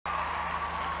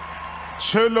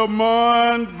Tout le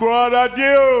monde, gloire à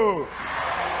Dieu.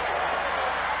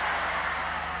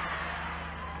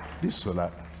 Dis cela.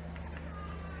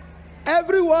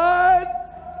 Everyone,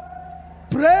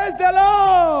 praise the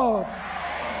Lord.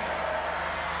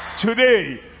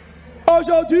 Today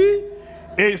Aujourd'hui,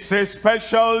 is a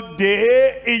special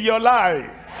day in your life.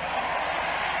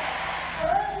 c'est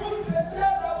un jour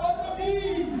spécial dans votre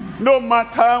vie. No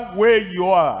matter where you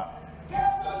are, Quel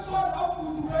que soit là où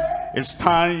vous vous trouvez, it's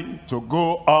time to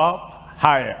go up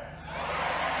higher.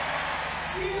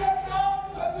 il est temps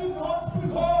que tu montes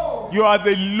plus haut. You are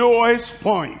the lowest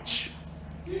point,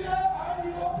 Tu es à un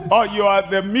niveau plus or you are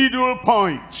the middle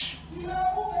point. Tu es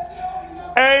où que tu es au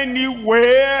milieu.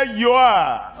 Anywhere you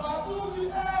are, Partout où tu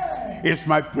es. it's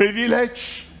my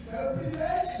privilege, C'est le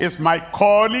privilège, it's my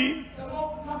calling, c'est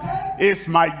mon appel, it's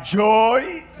my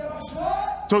joy c'est ma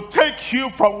joie to take you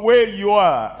from where you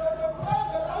are de te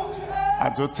prendre de là où tu es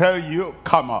and to tell you,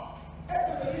 come up, et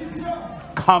de te dire viens,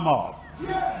 come up,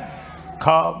 viens.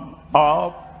 come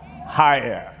up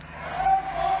higher.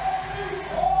 Plus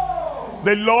haut.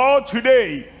 The Lord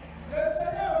today Le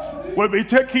Seigneur aujourd'hui will be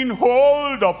taking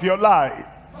hold of your life,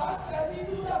 va saisir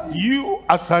toute ta vie. you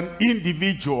as an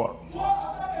individual, Toi, en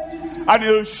tant qu'individu, and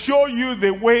he'll show you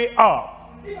the way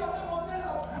up, il va te montrer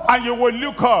la voie. and you will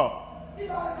look up, Il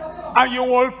va regarder la voie and you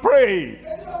will pray, et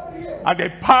tu vas prier. and the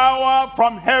power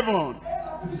from heaven Et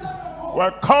la puissance de Dieu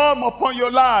will come upon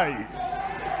your life. viendra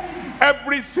sur ta vie.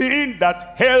 Everything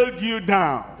that held you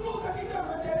down, Tout ce qui te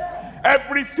retenait,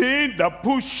 everything that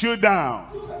pushed you down,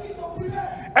 tout ce qui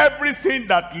t'opprimait, everything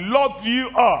that locked you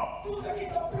up, tout ce qui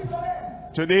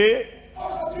t'emprisonnait. today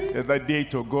Aujourd'hui, is the day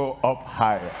to go up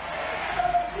higher.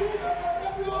 c'est le jour de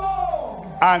monter plus haut.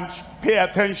 And pay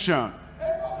attention, Et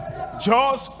il faut prêter attention.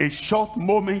 just a short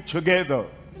moment together,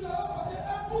 Nous allons passer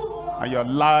un court moment and your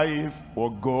life will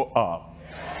go up.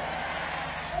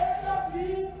 et ta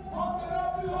vie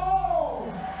montera plus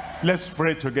haut. Let's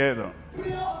pray together.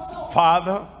 Prions ensemble.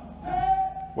 Father,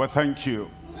 Père, we thank you.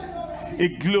 nous te disons merci. A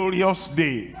glorious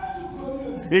day, Un jour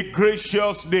glorieux, a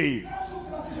gracious day, un jour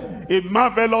gracieux, a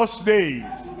marvelous day un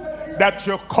jour merveilleux. that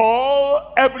you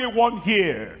call everyone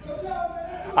here, Que Dieu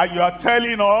a amené and you are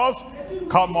telling us,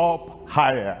 come up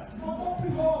higher. montons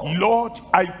plus haut. Lord,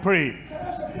 I pray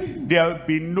Seigneur, je prie. there'll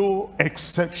be no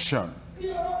exception. Il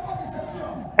n'y aura pas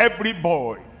d'exception. Every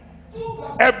boy, Tout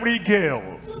garçon, every girl,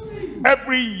 toute fille,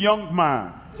 every young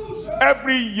man, tout jeune,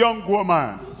 every young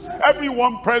woman,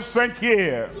 everyone present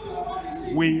here, tout le monde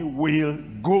ici, we will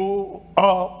go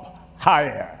up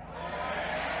higher.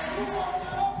 nous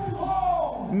monterons plus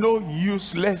haut. No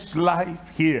useless life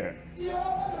here, Il n'y aura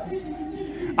pas de vie inutile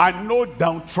ici. and no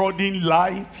downtrodden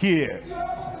life here. Il n'y aura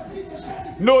pas de vie de chair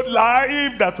ici. No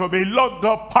life that will be locked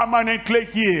up permanently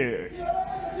here, Il n'y aura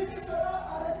pas de vie qui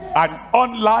sera arrêtée and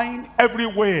online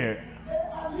everywhere, et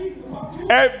en ligne partout,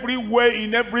 everywhere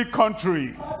in every country.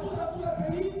 partout dans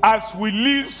tous les pays. As we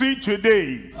listen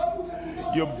today, Quand vous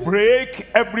écoutez, you break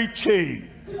every chain,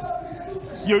 tu vas briser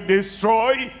toutes les chaînes, you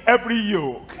destroy every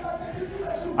yoke, tu vas détruire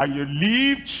tous les jours. and you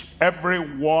lift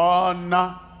everyone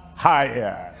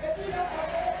higher. Et tu vas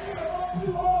amener tout le monde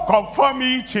plus haut. Confirm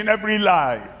each in every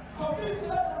life. Confirme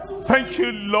cela dans toute Thank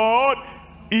you, Lord.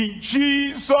 In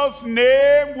Jesus'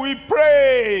 name we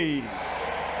pray.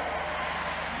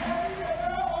 Merci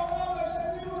Seigneur, au nom de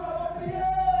Jésus, nous avons prié.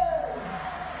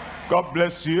 God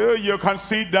bless you. You can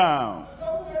sit down. Que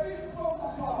vous bénisse pour vous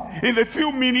asseoir. In the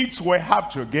few minutes we have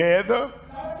together,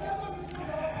 Dans les quelques minutes que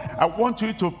nous avons passées, I want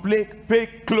you to pay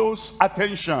close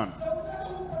attention. je voudrais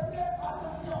que vous prêtiez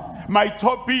attention. My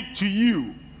topic to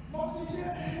you Mon sujet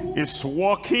pour vous, is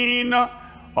walking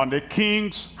on the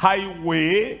King's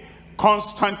highway,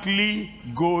 constantly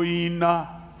going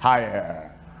higher.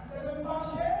 c'est de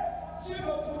marcher sur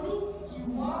l'autoroute du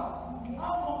roi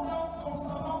en montant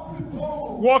constamment plus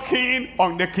haut. Walking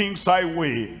on the King's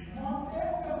highway. Monter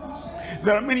ou marcher,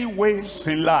 There are many ways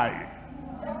in life.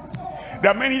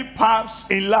 There are many paths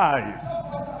in life.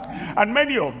 And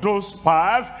many of those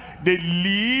paths, they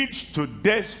lead to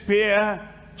despair,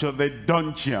 to the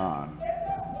dungeon. et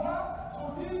cette voie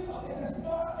conduit au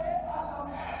désespoir et à la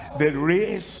mort. There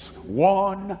is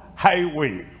one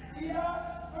highway. Il y a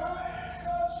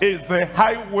It's the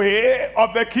highway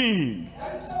of the King.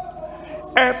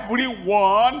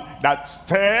 Everyone that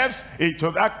steps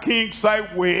into that King's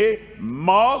highway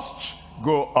must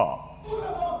go up. tout le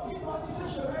monde qui passe sur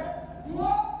ce chemin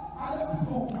doit aller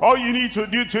plus haut. All you need to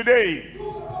do today, Tout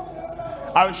ce que vous devez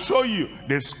faire, I'll show you,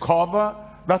 discover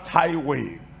that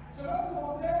highway. je vais vous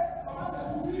montrer comment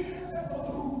découvrir cette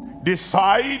autoroute.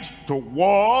 Decide to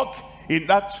walk in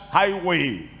that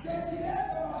highway. Décidez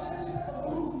de marcher sur cette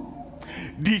autoroute.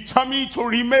 determined to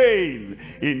remain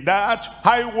in that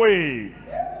highway.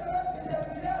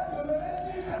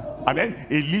 And then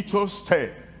a little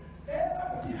step.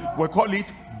 We call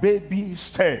it baby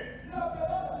step.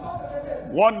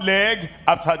 One leg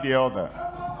after the other.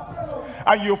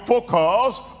 And you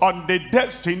focus on the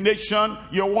destination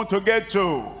you want to get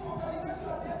to.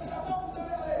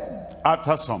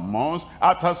 After some months,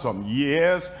 after some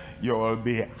years, you will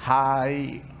be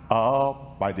high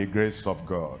up by the grace of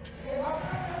God.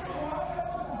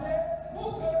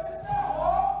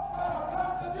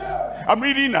 I'm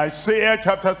reading Isaiah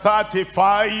chapter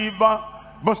 35,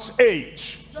 verse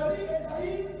 8.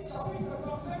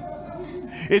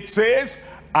 It says,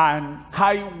 "An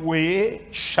highway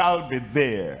shall be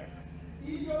there."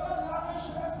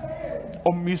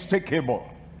 Unmistakable.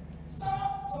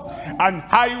 An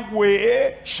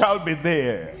highway shall be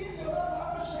there,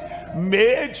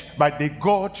 made by the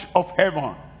God of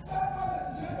heaven.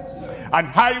 An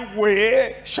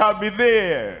highway shall be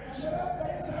there,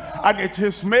 and it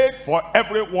is made for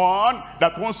everyone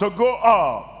that wants to go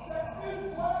up.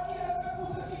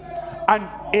 And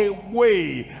a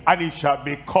way, and it shall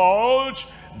be called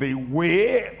the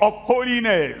way of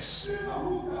holiness.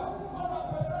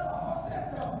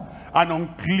 And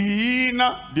unclean,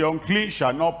 the unclean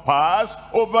shall not pass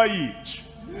over it.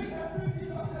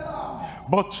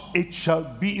 But it shall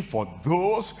be for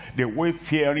those, the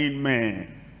wayfaring men.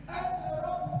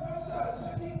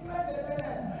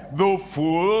 Though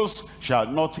fools shall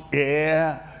not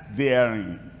err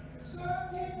therein.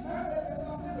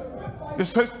 It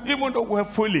says, even though we're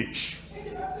foolish,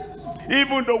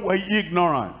 even though we're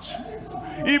ignorant,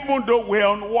 even though we're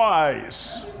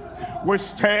unwise, we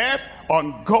step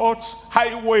on God's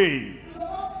highway.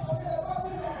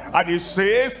 And it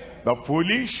says, the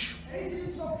foolish,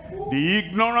 the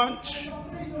ignorant,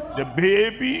 the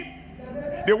baby,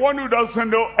 the one who doesn't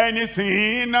know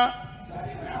anything,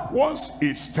 once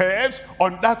it steps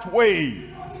on that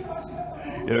way,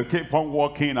 it'll keep on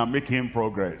walking and making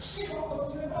progress.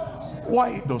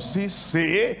 Why does he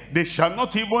say they shall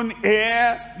not even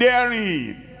err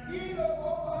therein?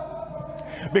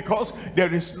 Because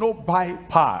there is no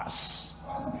bypass.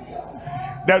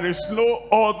 There is no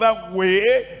other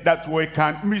way that we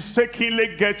can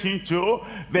mistakenly get into.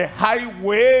 The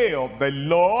highway of the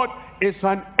Lord is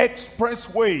an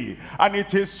expressway, and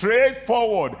it is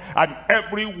straightforward, and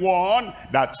everyone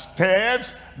that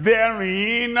steps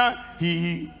therein,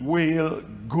 he will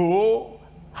go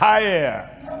higher.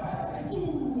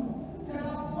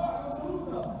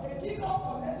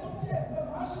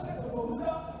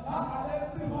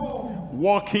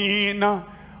 Walking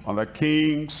on the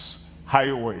King's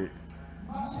highway.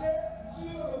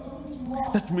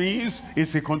 That means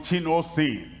it's a continuous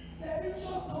thing.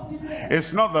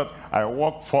 It's not that I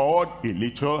walk forward a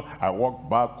little, I walk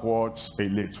backwards a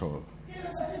little.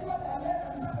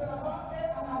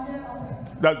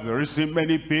 That's the reason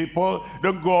many people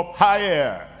don't go up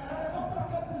higher.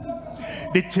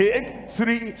 They take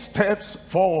 3 steps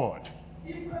forward.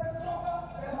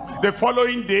 The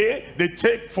following day, they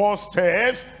take 4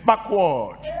 steps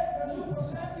backward.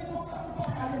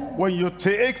 When you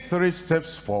take 3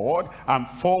 steps forward and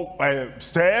 4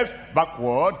 steps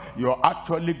backward, you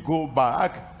actually go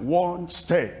back 1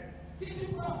 step.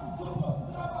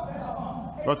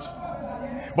 But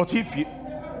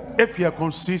if you're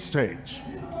consistent,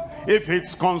 if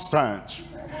it's constant,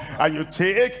 and you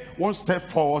take 1 step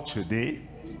forward today,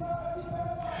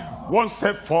 1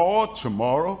 step forward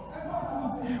tomorrow,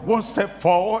 1 step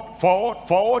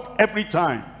forward every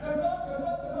time,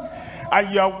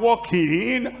 and you are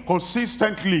walking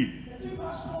consistently,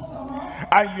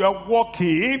 and you are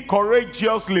walking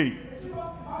courageously,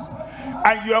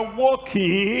 and you are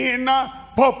walking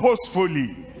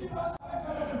purposefully,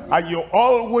 and you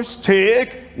always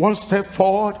take 1 step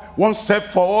forward, 1 step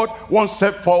forward, 1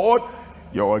 step forward,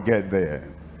 you will get there.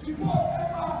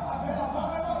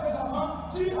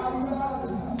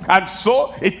 And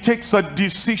so it takes a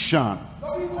decision.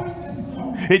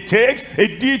 It takes a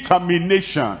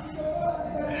determination.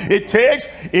 It takes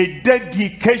a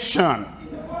dedication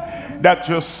that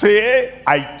you say,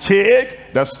 I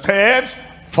take the steps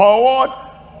forward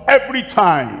every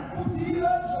time.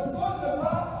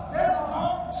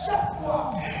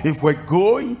 If we're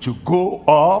going to go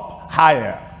up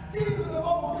higher,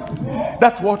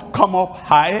 that word come up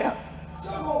higher,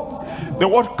 the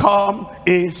word come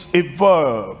is a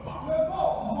verb,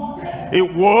 a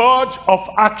word of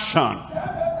action.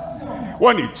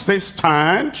 When it says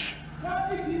stand,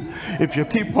 if you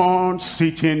keep on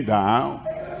sitting down,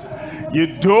 you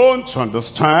don't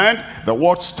understand the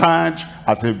word stand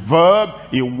as a verb,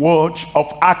 a word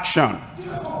of action.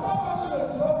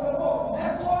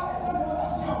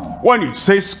 When it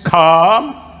says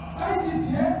come,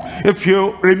 if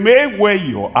you remain where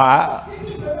you are,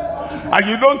 and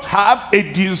you don't have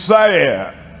a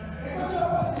desire,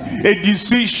 a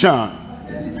decision,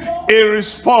 a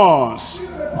response,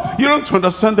 you don't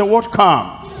understand the word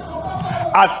come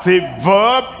as a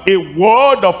verb, a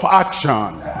word of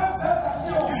action.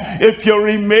 If you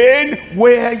remain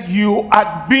where you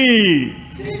had been,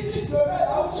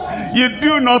 you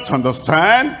do not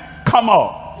understand, come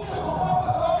up.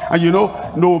 And you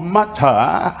know, no matter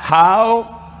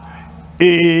how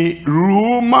a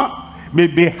room may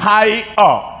be high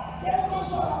up,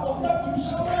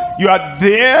 you are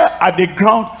there at the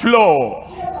ground floor,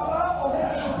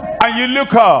 and you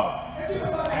look up,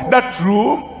 that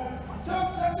room,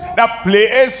 that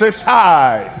place is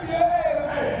high,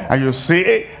 and you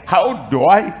say, how do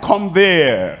I come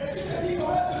there?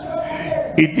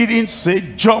 It didn't say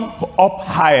jump up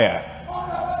higher.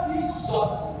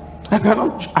 I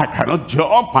cannot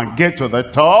jump and get to the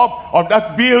top of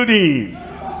that building.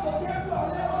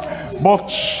 But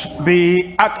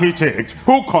the architect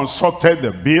who constructed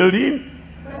the building,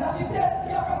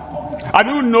 and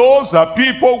who knows that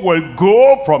people will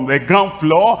go from the ground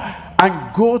floor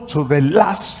and go to the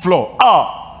last floor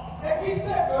up.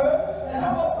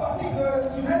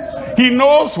 He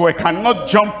knows we cannot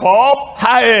jump up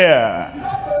higher.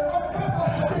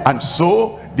 And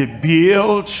so they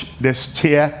built the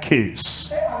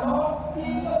staircase.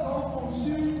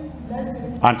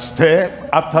 And step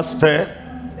after step,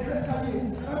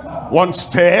 one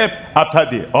step after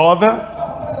the other,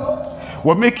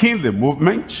 we're making the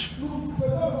movement,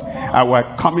 and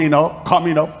we're coming up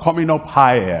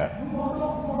higher.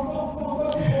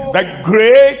 The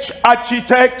great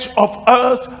architect of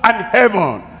earth and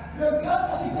heaven,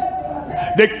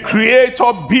 the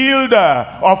creator builder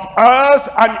of earth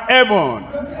and heaven,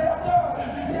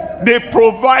 the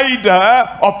provider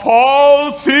of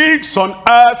all things on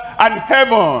earth and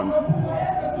heaven,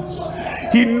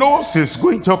 he knows he's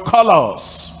going to call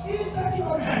us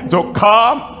to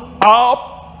come up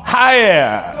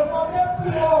higher.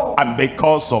 And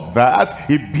because of that,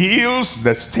 he builds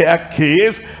the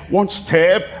staircase one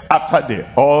step after the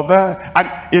other.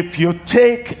 And if you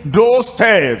take those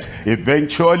steps,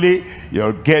 eventually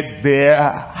you'll get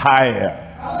there higher.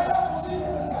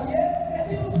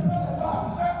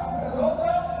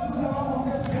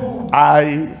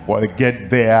 I will get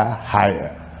there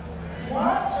higher.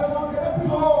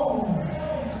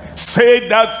 Say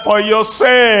that for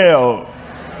yourself.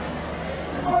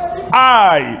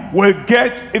 I will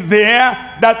get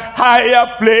there, that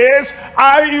higher place.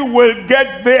 I will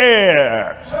get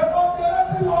there.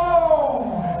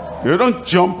 You don't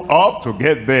jump up to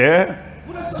get there.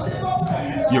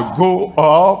 You go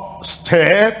up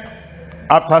step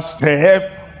after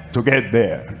step to get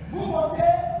there.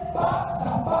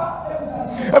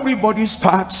 Everybody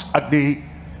starts at the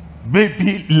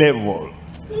baby level.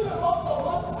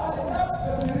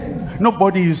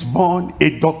 Nobody is born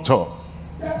a doctor.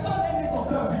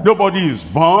 Nobody is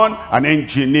born an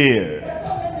engineer.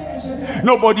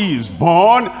 Nobody is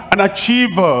born an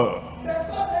achiever.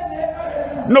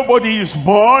 Nobody is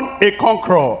born a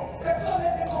conqueror.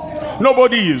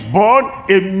 Nobody is born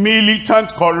a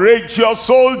militant, courageous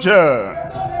soldier.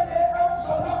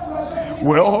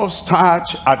 We all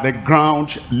start at the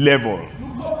ground level.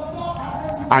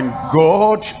 And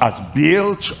God has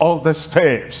built all the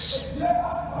steps,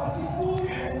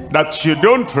 that you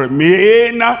don't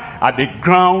remain at the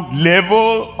ground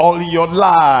level all your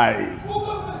life.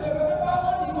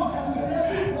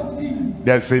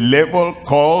 There's a level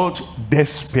called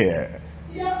despair.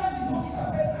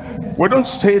 We don't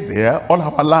stay there all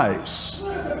our lives.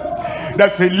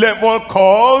 There's a level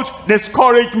called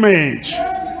discouragement.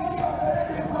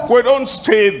 We don't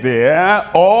stay there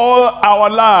all our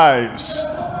lives.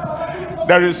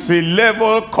 There is a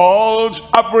level called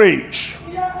average.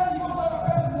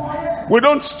 We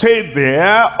don't stay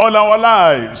there all our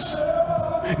lives.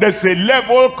 There's a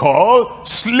level called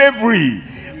slavery,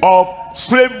 of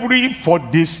slavery for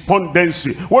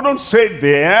despondency. We don't stay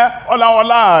there all our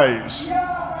lives.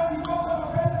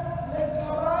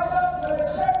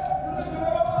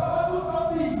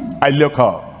 I look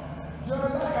up.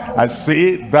 I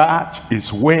say that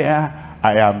is where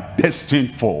I am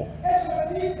destined for.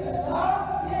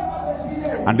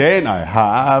 And then I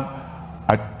have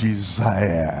a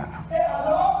desire.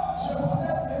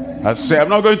 I say, I'm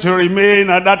not going to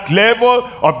remain at that level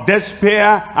of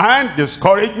despair and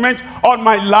discouragement all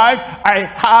my life. I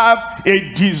have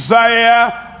a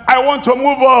desire. I want to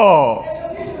move on.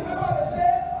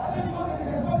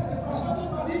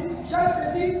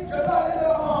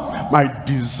 My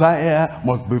desire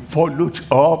must be followed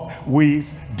up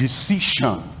with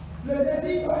decision. Le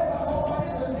désir doit être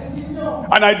accompagné de décision.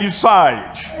 And I decide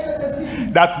Et je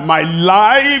décide that my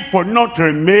life will not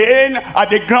remain at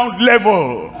the ground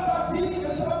level. que ma vie ne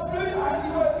sera plus à un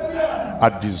niveau inférieur. A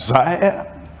desire,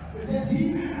 Le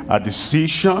désir a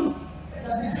decision, et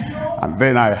la décision. and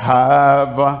then I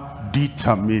have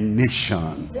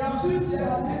determination. Et ensuite, il y a la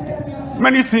détermination.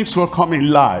 Many things will come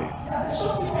in life Il y a des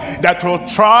choses qui vont that will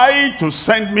try to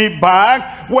send me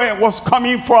back where I was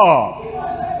coming from. Ils vont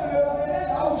essayer de me ramener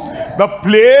là où j'étais. The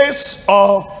place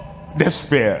of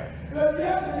despair, Le lieu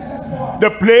de désespoir. the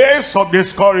place of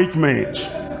discouragement.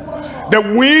 The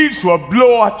winds will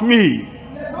blow at me, Les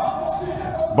vents vont souffler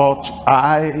comme but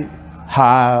I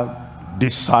have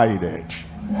decided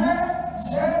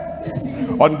j'ai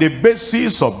décidé. on the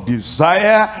basis of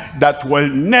desire that will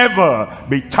never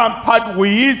be tampered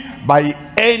with by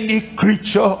any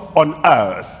creature on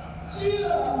earth. Sur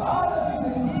la base du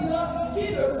désir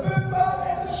qui ne peut pas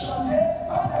être changé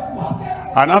par n'importe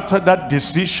quel. And after that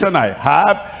decision, I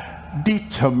have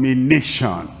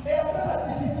determination Et après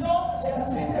la décision et la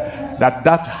détermination.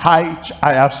 that height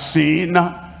I have seen,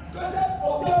 Que cette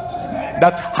hauteur que je vais,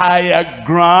 that higher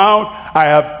ground I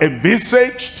have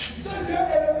envisaged, ce lieu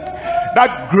élevé,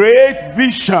 that great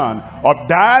vision of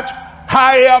that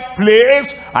higher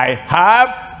place, I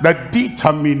have the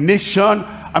determination.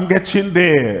 I'm getting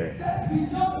there. cette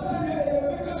vision de ce lieu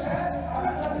élevé que j'ai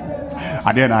avec la détermination.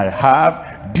 And then I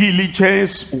have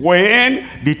diligence when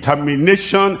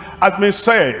determination has been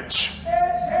set. Et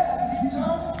j'ai la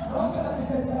diligence lorsque la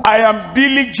détermination. I am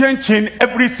diligent in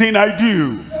everything I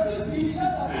do, Je suis diligent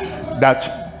dans tout ce que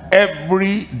that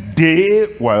every day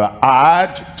will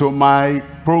add to my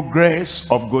progress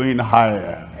of going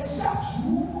higher. et chaque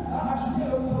jour à ajouter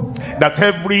le progrès. That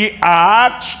every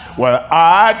act will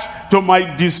add to my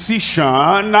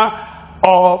decision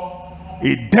of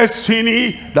a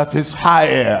destiny that is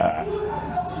higher. Toute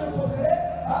action que je poserai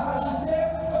à ajouter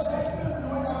pour que j'aille plus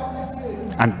loin dans ma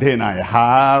destinée. And then I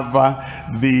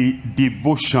have the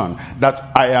devotion,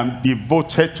 that I am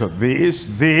devoted to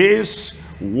this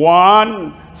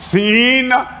one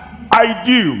thing I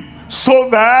do, so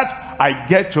that I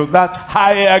get to that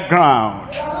higher ground.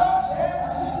 Et alors j'ai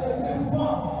ensuite le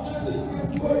dévouement. Je suis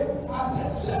dévoué à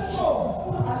cette seule chose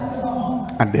pour aller de l'avant.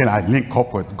 And then I link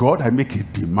up with God, I make a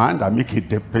demand, I make a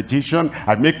petition,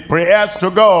 I make prayers to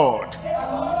God. Et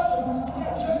alors là, je m'associe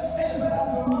à Dieu et je fais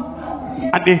la demande, la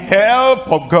prière And the help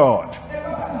of God, et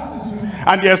par la grâce de Dieu.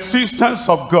 and the assistance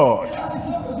of God,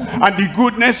 L'assistance de Dieu. and the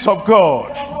goodness of God,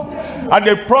 La bonté de Dieu. and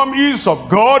the promise of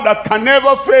God that can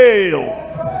never fail,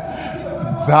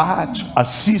 that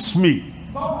assists me.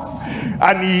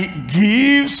 And he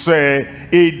gives a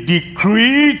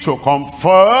decree to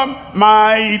confirm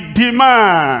my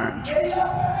demand. Et il a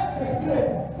fait un décret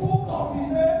pour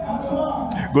confirmer ma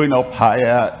demande. Going up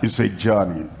higher is a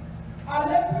journey,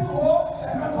 Aller plus haut, c'est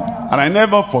un voyage. and I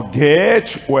never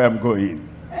forget where I'm going.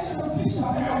 Et je n'oublie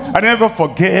jamais quand je I never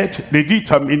forget the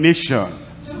determination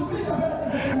Je n'oublie jamais la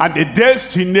détermination and the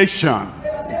destination. et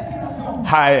la destination.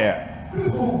 Higher, Plus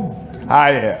haut,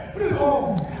 higher, plus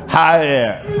haut,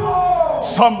 higher. plus haut.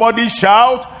 Somebody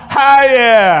shout,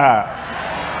 higher.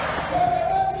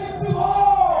 Quelqu'un crie plus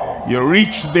haut. You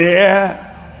reach there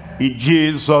in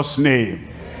Jesus' name.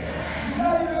 Nous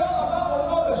arriverons là-bas au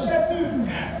nom de Jésus.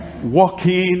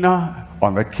 Walking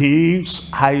on the King's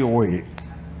highway,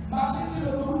 Marcher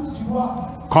sur l'autoroute du roi.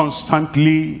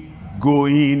 constantly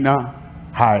going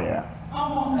higher. En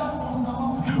montant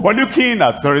constamment. We're looking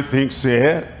at three things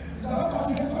here. Nous avons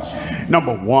considéré trois choses.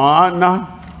 Number one,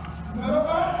 Numéro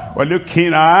 1, we're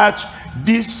looking at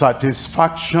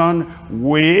dissatisfaction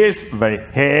with the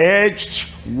hedged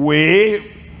way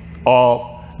of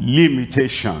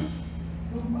limitation.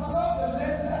 nous parlons de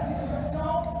l'insatisfaction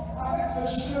avec le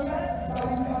chemin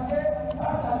alimenté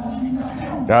par la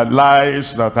limitation. There are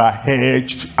lives that are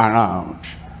hedged around.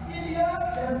 Il y a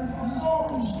des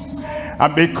mensonges qui sont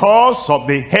And because of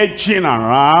the hedging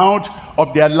around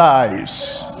of their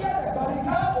lives, parce qu'il y a des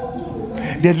barricades autour de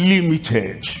eux. they're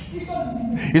limited. Ils sont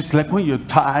limités. It's like when you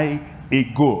tie a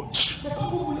goat C'est comme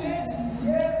vous voulez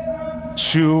lier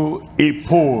to a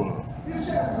pole. une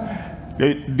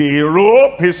chèvre. The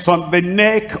rope is on the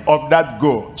neck of that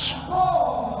goat.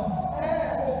 Or,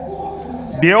 au cours de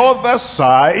cette The other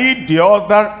side, the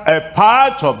other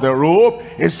part of the rope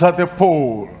is at the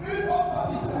pole. une autre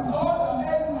partie de la corde est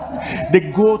attachée.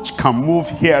 The goat can move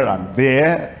here and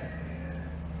there,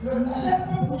 La chèvre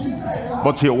peut bouger ça et là.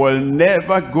 but he will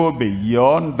never go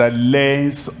beyond the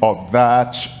length of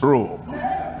that rope. Mais elle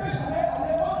ne peut jamais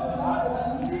aller au-delà de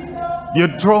la limite. You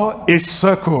draw a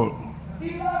circle. Il a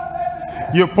fait un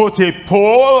cercle You put a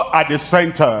pole at the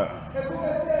center. et vous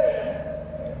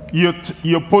mettez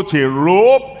You put a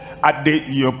rope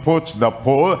you put the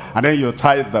pole, and then you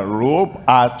tie the rope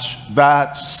at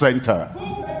that center.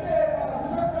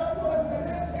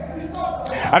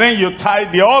 And then you tie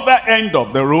the other end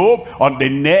of the rope on the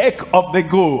neck of the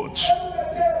goat.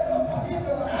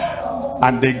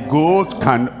 And the goat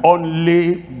can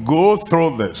only go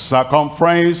through the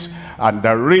circumference, and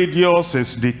the radius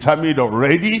is determined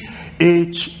already.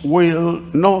 It will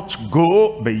not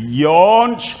go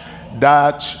beyond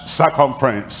that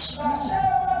circumference.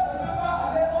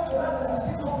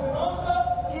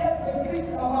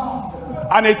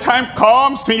 And a time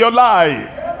comes in your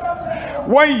life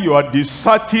when you are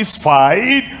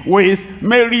dissatisfied with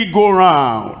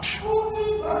merry-go-round.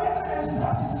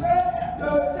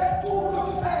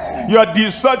 You are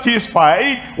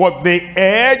dissatisfied with the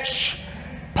edge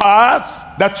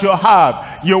path that you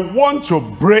have. You want to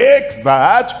break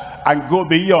that and go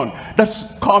beyond.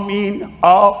 That's coming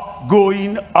up,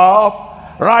 going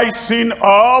up, rising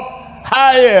up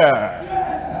higher.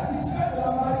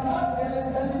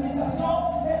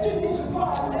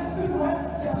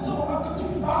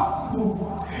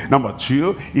 Number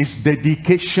two is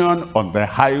dedication on the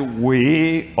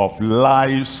highway of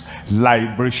life's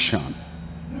liberation.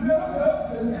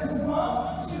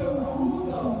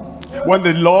 When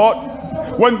the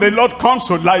Lord comes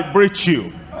to liberate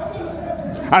you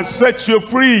and set you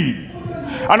free,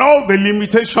 and all the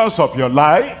limitations of your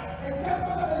life,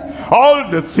 all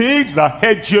the things that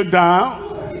held you down,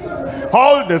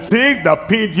 all the things that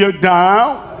pinned you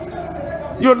down,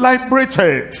 you're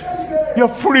liberated, you're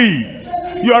free.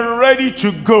 You are ready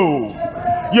to go.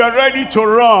 You are ready to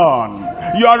run.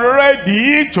 You are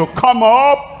ready to come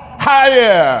up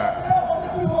higher.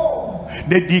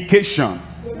 Dedication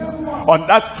on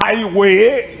that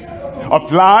highway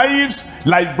of life's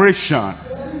liberation.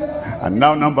 And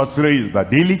now number three is the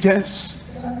diligence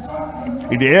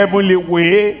in the heavenly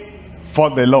way for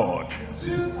the Lord.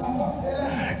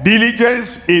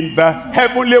 Diligence in the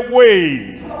heavenly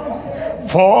way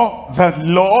for the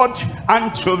Lord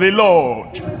and to the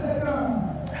Lord.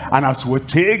 And as we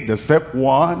take the step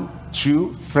 1,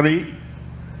 2, 3,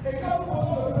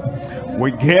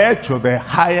 we get to the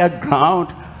higher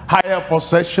ground, higher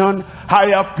possession,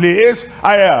 higher place,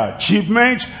 higher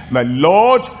achievement the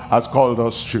Lord has called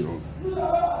us to.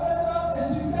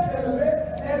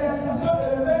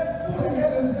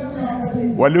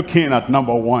 We're looking at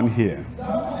number 1 here.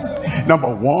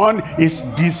 Number 1 is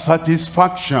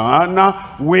dissatisfaction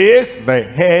with the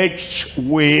hedged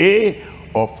way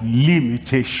of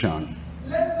limitation.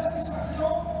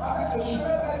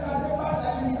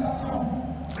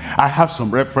 I have some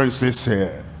references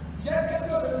here,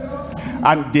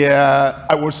 and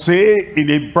I would say in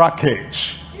a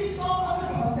bracket.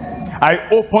 I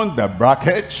opened the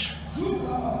bracket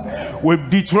with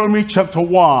Deuteronomy chapter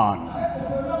 1.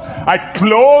 I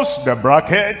closed the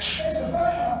bracket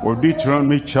with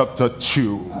Deuteronomy chapter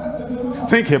 2.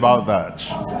 Think about that.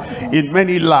 In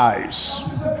many lives,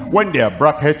 when their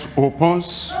bracket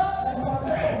opens,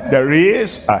 there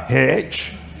is a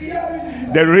hedge,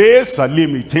 there is a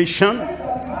limitation,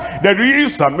 there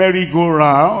is a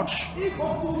merry-go-round.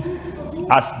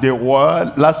 As they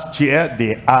were last year,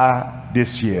 they are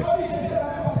this year.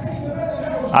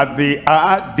 As they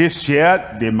are this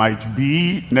year, they might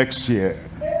be next year.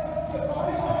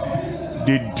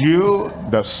 They do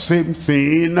the same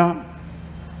thing,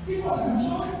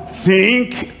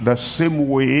 think the same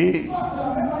way,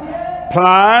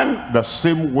 plan the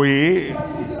same way,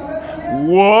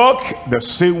 walk the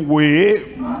same way,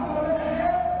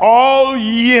 all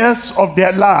years of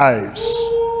their lives.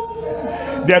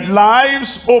 Their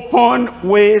lives open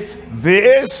with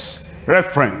this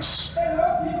reference,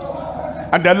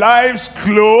 and their lives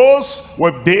close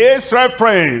with this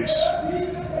reference.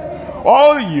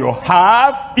 All you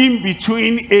have in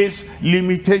between is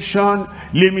limitation,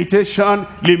 limitation,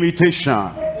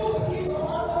 limitation.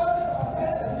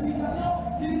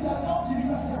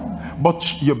 But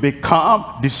you become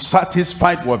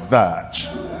dissatisfied with that.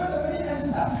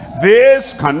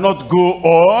 This cannot go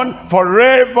on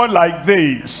forever like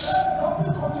this.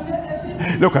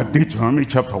 Look at Deuteronomy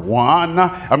chapter 1.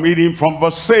 I'm reading from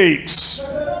verse 6.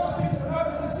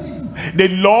 The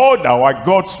Lord our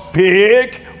God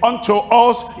spake unto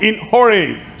us in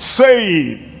Horeb,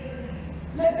 saying,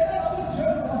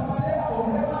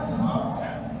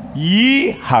 ye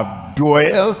have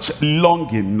dwelt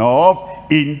long enough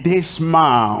in this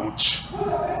mount.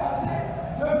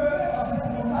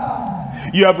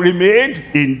 You have remained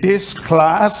in this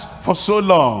class for so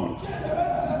long.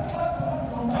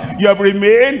 You have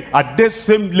remained at this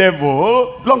same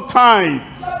level long time.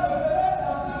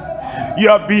 You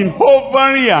have been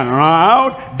hovering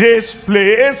around this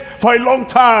place for a long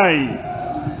time.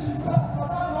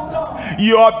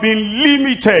 You have been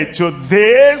limited to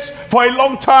this for a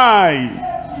long time.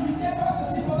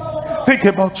 Think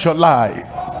about your life.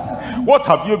 What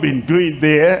have you been doing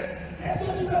there?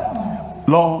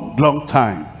 Long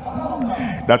time.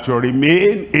 That you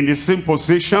remain in the same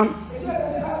position.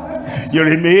 You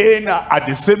remain at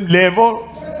the same level.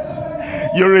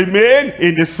 You remain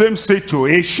in the same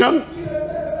situation.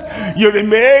 You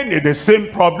remain in the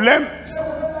same problem.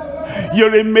 You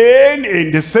remain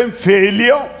in the same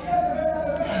failure.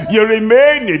 You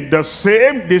remain in the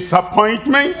same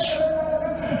disappointment.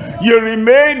 You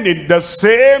remain in the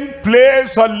same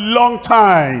place a long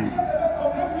time.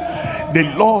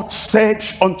 The Lord said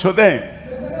unto them,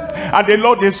 and the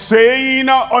Lord is saying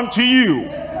unto you,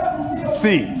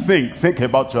 think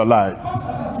about your life.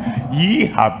 Ye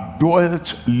have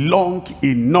dwelt long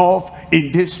enough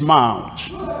in this mount.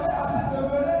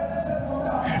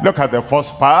 Look at the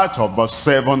first part of verse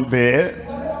 7 there.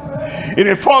 In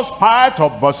the first part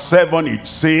of verse 7 it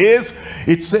says,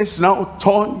 now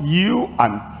turn you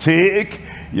and take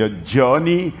your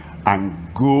journey and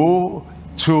go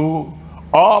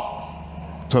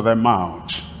up to the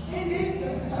mount.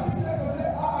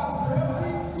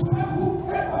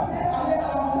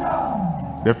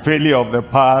 The failure of the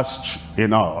past,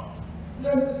 enough.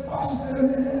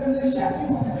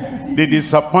 The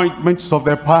disappointments of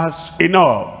the past,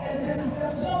 enough.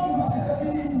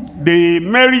 The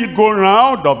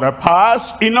merry-go-round of the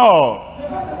past, enough.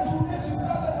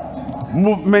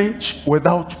 Movement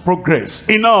without progress,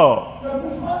 enough.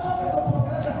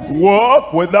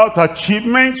 Work without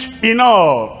achievement,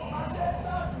 enough.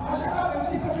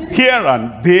 Here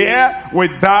and there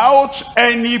without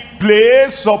any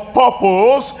place or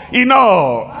purpose,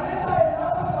 enough.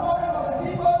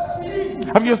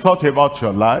 Have you thought about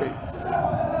your life?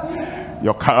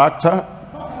 Your character?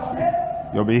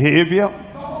 Your behavior?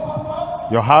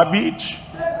 Your habit?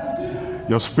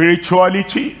 Your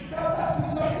spirituality?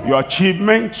 Your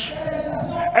achievement?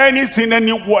 Anything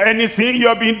you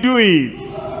have been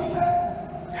doing?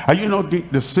 Are you not doing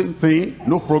the same thing?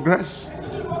 No progress?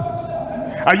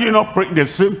 Are you not praying the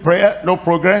same prayer? No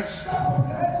progress?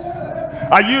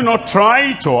 Are you not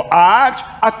trying to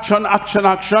action?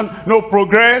 No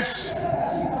progress?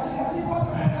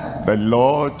 The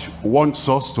Lord wants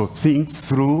us to think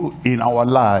through in our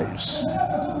lives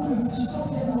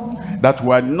that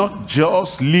we're not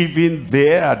just living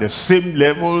there at the same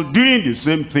level, doing the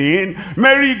same thing,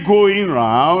 merry-going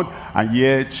round, and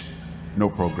yet no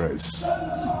progress.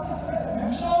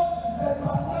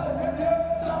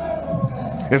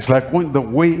 It's like when the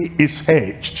way is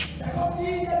hedged,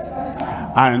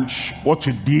 and what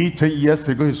you did 10 years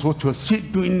ago is what you're still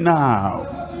doing now.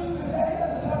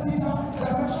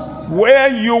 Where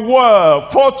you were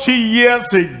 40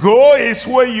 years ago is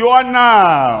where you are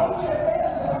now.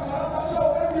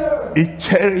 A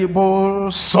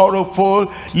terrible, sorrowful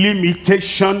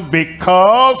limitation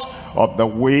because of the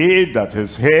way that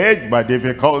is hedged by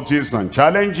difficulties and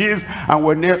challenges, and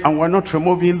we're not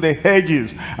removing the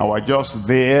hedges, and we're just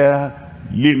there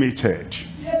limited.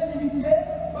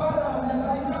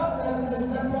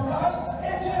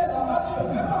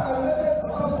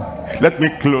 Let me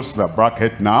close the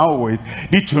bracket now with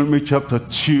Deuteronomy chapter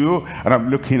 2, and I'm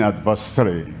looking at verse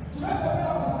 3.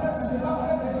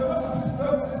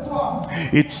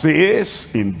 It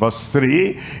says in verse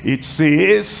 3, it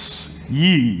says,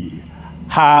 ye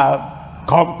have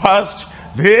compassed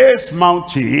this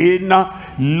mountain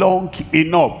long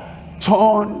enough.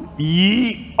 Turn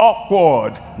ye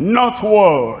upward,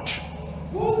 northward.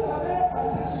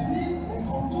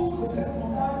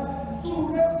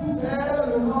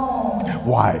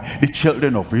 Why? The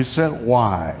children of Israel,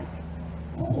 why?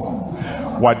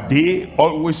 Were they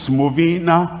always moving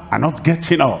and not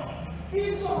getting up?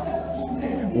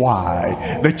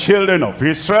 Why? The children of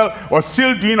Israel were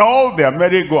still doing all their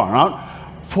merry-go-round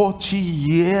 40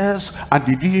 years, and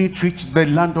they didn't reach the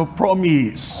land of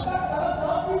promise.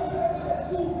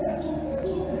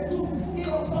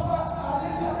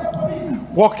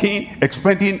 Walking,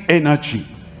 expending energy,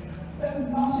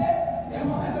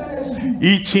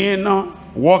 eating,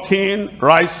 walking,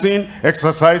 rising,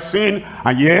 exercising,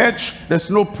 and yet there's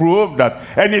no proof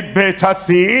that any better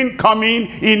thing coming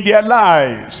in their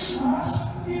lives.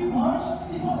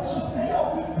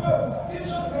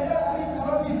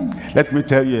 Let me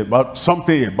tell you about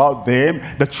something about them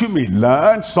that you may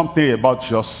learn something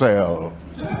about yourself.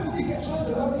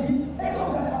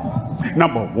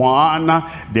 Number one,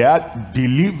 they are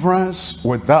deliverance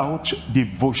without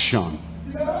devotion.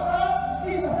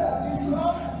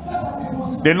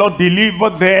 The Lord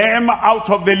delivered them out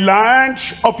of the land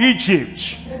of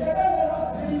Egypt.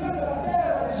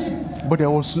 But there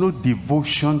was no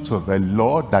devotion to the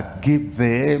Lord that gave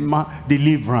them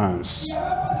deliverance.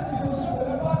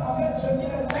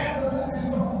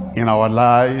 In our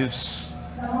lives,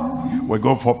 we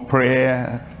go for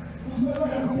prayer,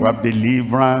 we have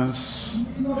deliverance,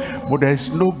 but there is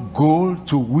no goal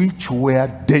to which we are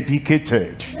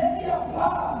dedicated.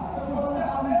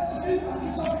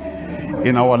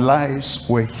 In our lives,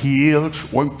 we're healed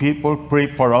when people pray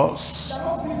for us.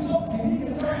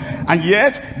 And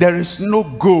yet, there is no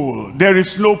goal, there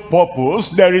is no purpose,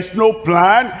 there is no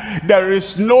plan, there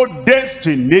is no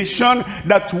destination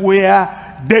that we are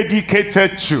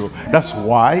dedicated to. That's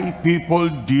why people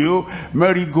do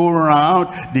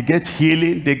merry-go-round. They get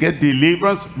healing, they get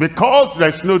deliverance, because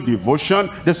there's no devotion,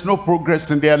 there's no progress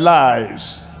in their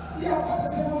lives.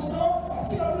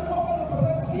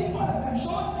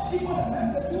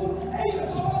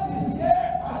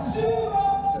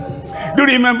 Do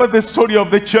you remember the story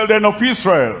of the children of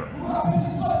Israel?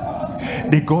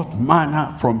 They got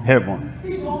manna from heaven,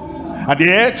 and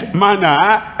they ate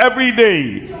manna every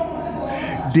day.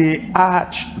 They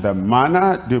had the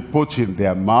manna, they put in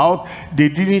their mouth. They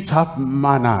didn't have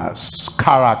manna's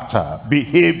character,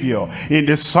 behavior in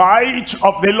the sight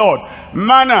of the Lord.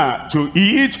 Manna to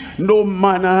eat, no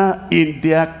manna in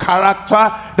their character.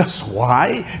 That's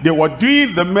why they were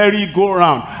doing the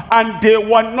merry-go-round, and they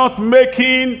were not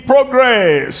making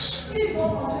progress.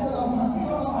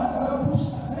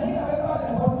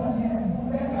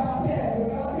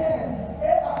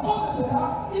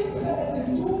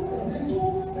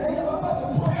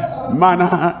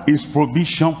 Manna is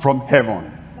provision from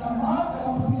heaven.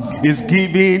 It's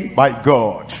given by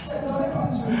God,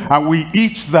 and we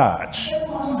eat that,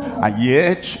 and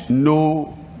yet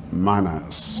no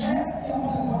manners,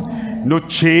 no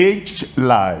changed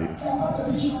life,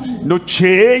 no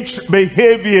changed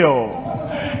behavior.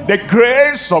 The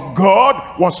grace of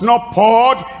God was not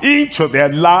poured into their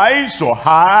lives to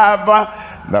have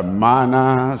the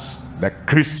manners, the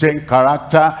Christian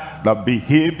character, the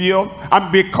behavior.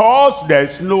 And because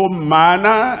there's no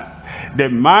manna, the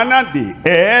manna they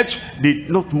ate did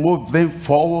not move them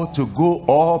forward to go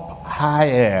up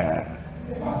higher.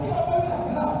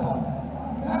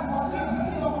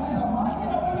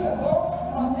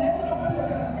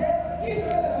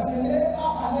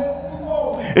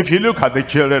 If you look at the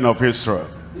children of Israel,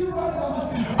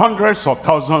 hundreds of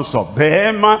thousands of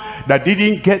them that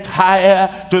didn't get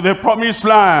higher to the promised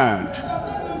land.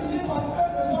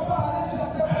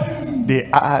 They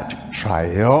had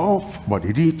triumph, but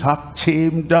they didn't have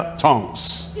tamed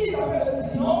tongues.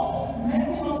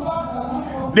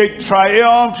 They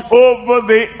triumphed over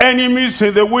the enemies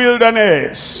in the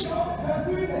wilderness.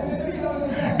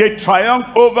 They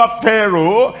triumphed over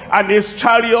Pharaoh and his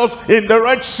chariots in the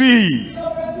Red Sea.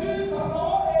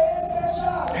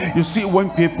 You see, when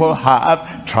people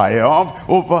have triumph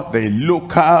over the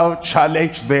local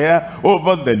challenge there,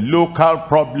 over the local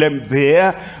problem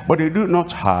there, but they do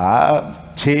not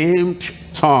have tamed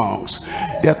tongues,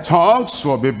 their tongues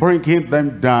will be bringing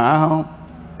them down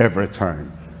every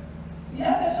time.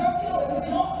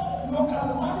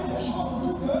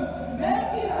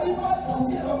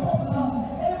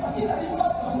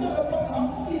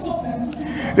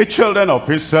 The children of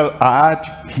Israel had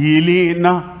healing,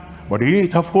 but they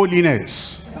didn't have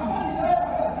holiness.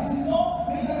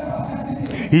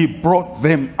 He brought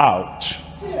them out,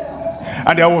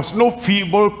 and there was no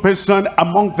feeble person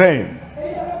among them,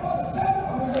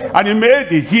 and he made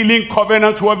the healing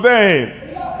covenant with them.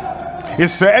 He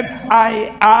said,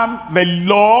 I am the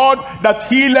Lord that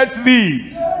healeth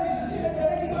thee.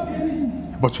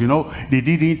 But you know, they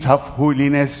didn't have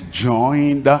holiness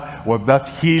joined with that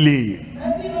healing.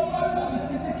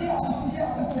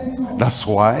 That's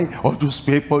why all those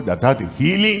people that had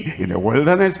healing in the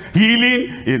wilderness,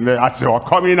 healing as they were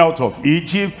coming out of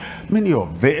Egypt, many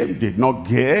of them did not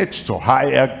get to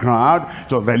higher ground,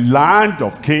 to the land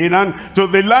of Canaan, to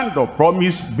the land of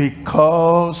promise,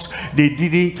 because they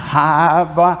didn't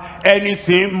have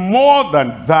anything more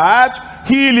than that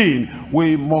healing.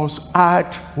 We must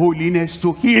add holiness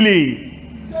to healing.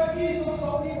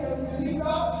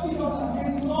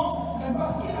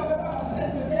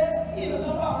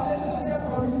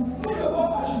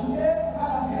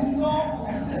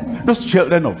 Those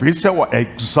children of Israel were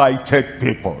excited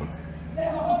people,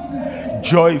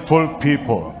 joyful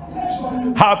people,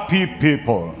 happy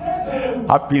people.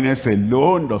 Happiness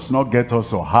alone does not get us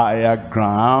to higher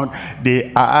ground.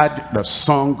 They had the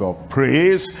song of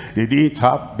praise. They didn't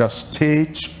have the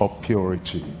state of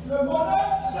purity.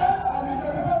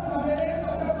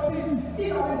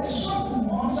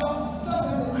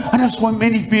 And that's why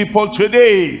many people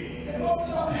today,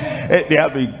 they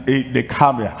have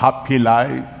a happy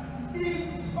life,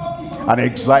 an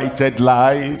excited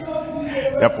life.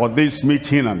 They're for this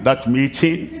meeting and that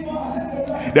meeting,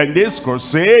 then this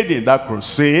crusade and that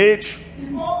crusade.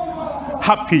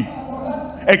 Happy,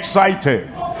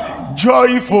 excited,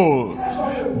 joyful.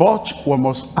 But we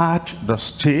must add the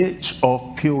stage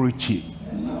of purity.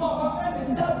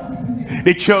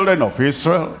 The children of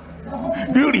Israel,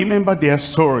 do you remember their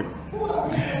story?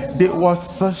 They were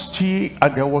thirsty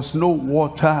and there was no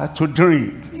water to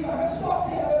drink.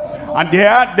 And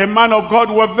there the man of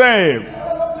God was there.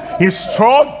 He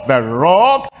struck the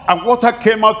rock and water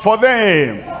came out for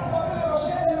them.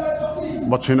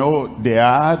 But you know, they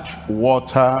had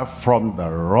water from the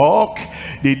rock.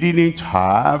 They didn't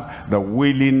have the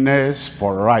willingness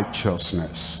for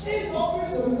righteousness.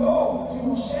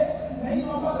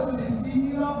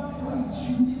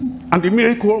 And the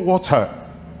miracle water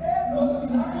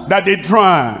that they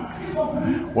drank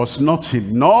was not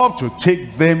enough to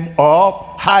take them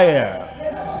up higher.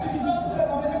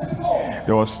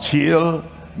 There was still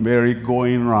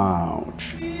merry-going-round.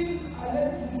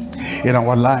 In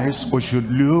our lives, we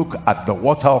should look at the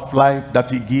water of life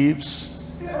that he gives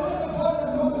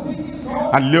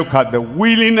and look at the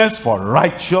willingness for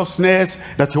righteousness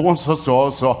that he wants us to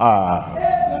also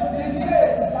have.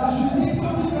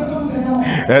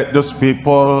 Those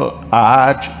people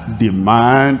had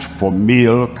demand for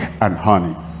milk and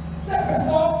honey.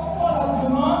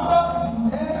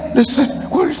 They said,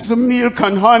 where is the milk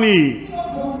and honey?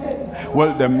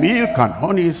 Well, the milk and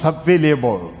honey is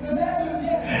available,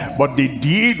 but they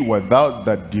did without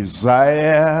the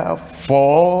desire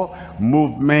for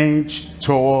movement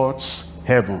towards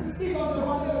heaven.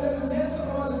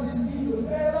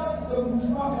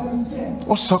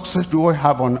 What success do we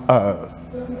have on earth?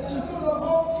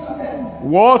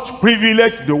 What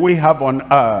privilege do we have on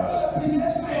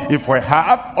earth? If we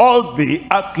have all the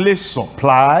earthly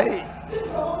supply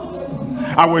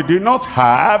and we do not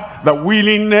have the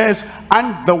willingness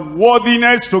and the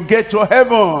worthiness to get to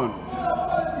heaven.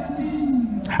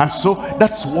 And so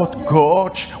that's what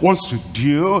God wants to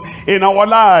do in our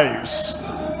lives,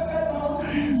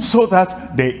 so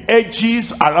that the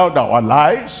edges around our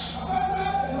lives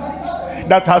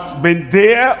that has been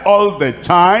there all the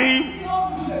time,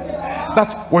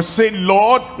 that we say,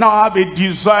 Lord, now I have a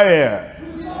desire,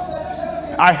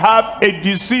 I have a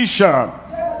decision,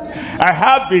 I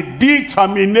have a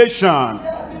determination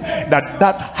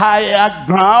that higher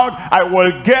ground, I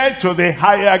will get to the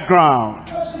higher ground.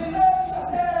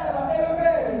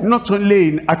 Not only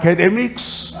in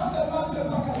academics,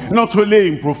 not only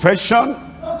in profession,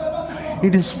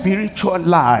 in the spiritual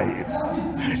life,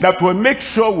 that will make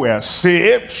sure we are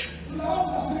saved,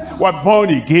 we're born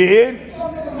again,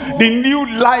 the new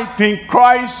life in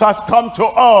Christ has come to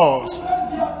us,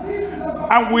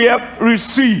 and we have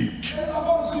received,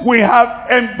 we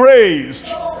have embraced,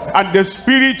 and the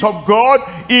Spirit of God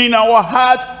in our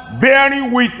heart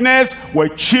bearing witness, we're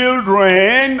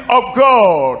children of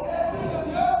God.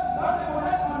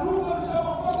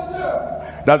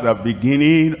 That's the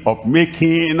beginning of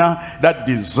making that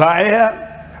desire,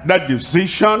 that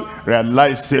decision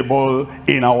realizable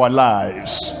in our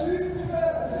lives.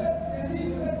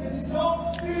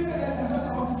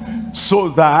 So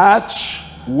that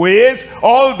with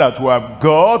all that we have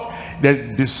got, the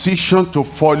decision to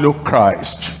follow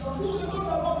Christ.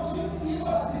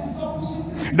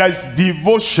 There's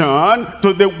devotion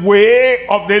to the way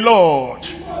of the Lord.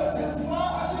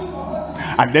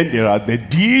 And then there are the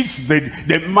deeds, the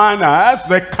manners,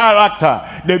 the character,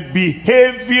 the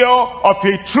behavior of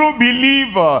a true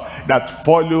believer that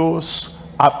follows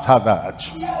after that.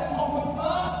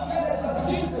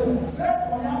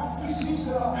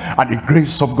 And the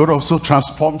grace of God also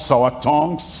transforms our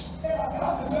tongues.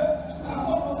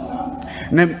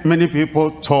 Many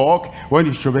people talk when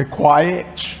it should be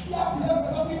quiet.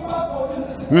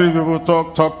 Many people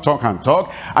talk,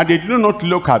 and they do not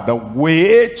look at the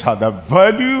weight or the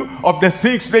value of the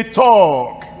things they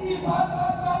talk.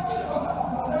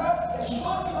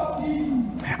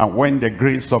 And when the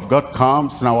grace of God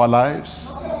comes in our lives,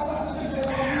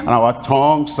 and our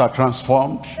tongues are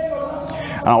transformed,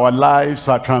 and our lives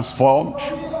are transformed,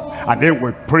 and then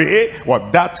we pray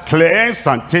with that cleansed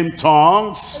and tamed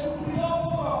tongues,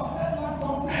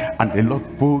 and the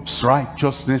Lord puts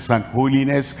righteousness and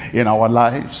holiness in our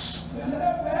lives.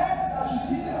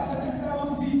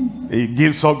 He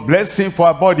gives us blessing for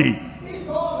our body,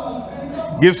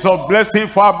 gives us blessing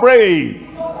for our brain,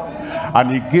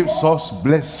 and he gives us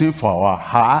blessing for our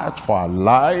heart, for our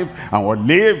life, and we'll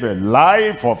live a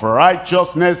life of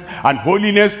righteousness and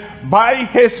holiness by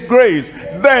his grace.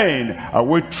 then are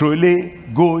we truly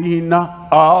going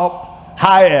up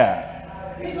higher.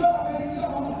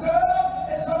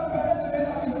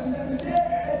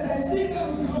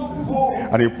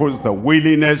 And he puts the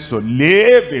willingness to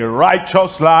live a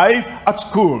righteous life at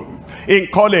school, in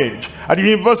college, at the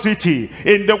university,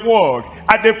 in the world,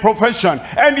 at the profession.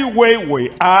 Anywhere we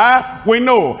are, we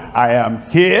know I am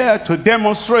here to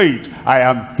demonstrate. I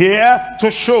am here to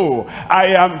show. I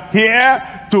am here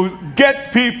to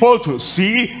get people to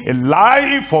see a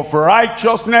life of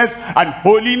righteousness and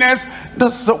holiness.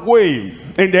 That's the way,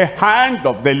 in the hand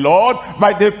of the Lord,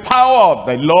 by the power of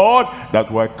the Lord,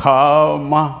 that will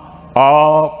come up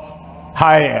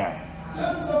higher.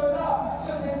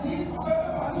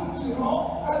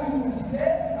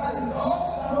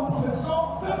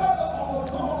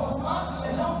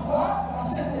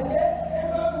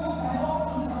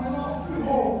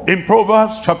 In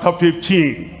Proverbs chapter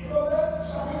 15,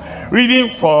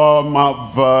 reading from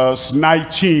verse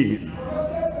 19.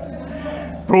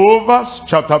 Proverbs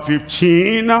chapter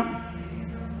 15,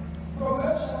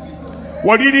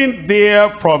 we're reading there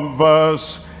from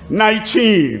verse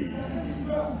 19.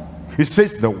 It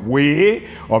says, the way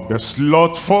of the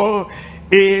slothful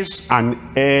is an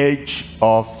edge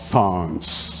of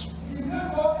thorns.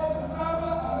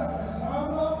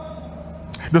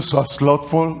 Those who are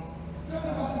slothful,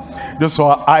 those who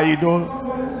are idle,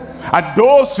 and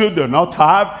those who do not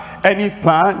have any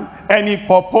plan, any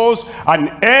purpose,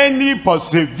 and any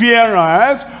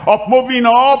perseverance of moving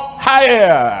up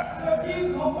higher.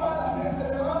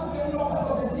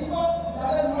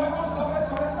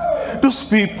 Those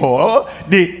people,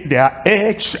 they are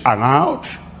edged around,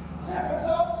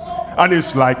 and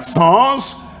it's like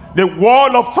thorns, the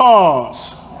wall of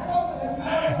thorns.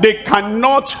 They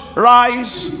cannot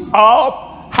rise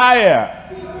up higher.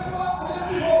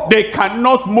 They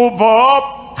cannot move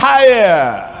up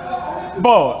higher.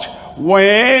 But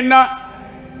when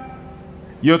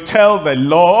you tell the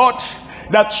Lord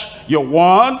that you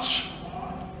want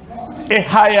a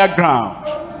higher ground,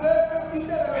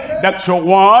 that you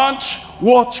want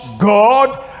what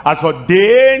God has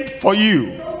ordained for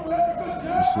you,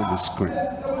 you see the screen,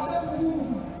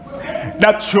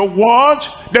 that you want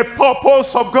the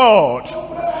purpose of God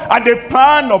and the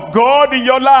plan of God in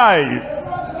your life,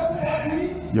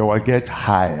 you will get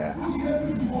higher.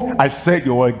 I said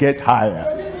you will get higher.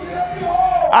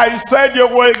 I said you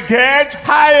will get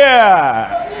higher.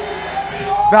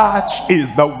 That is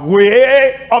the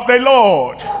way of the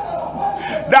Lord.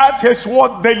 That is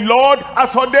what the Lord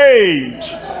has ordained.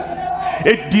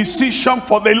 A decision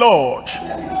for the Lord,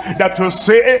 that will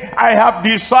say, I have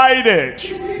decided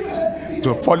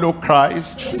to follow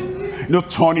Christ. No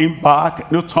turning back,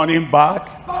 no turning back.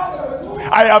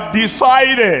 I have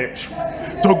decided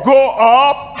to go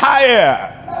up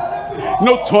higher.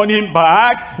 No turning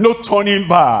back, no turning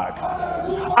back.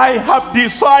 I have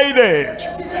decided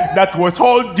that with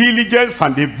all diligence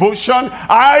and devotion,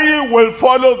 I will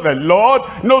follow the Lord.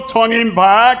 No turning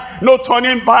back, no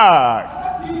turning back.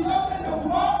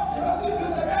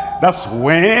 That's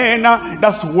when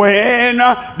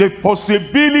the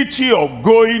possibility of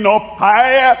going up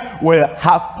higher will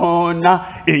happen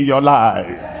in your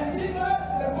life.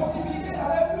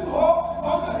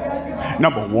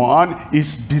 Number one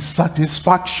is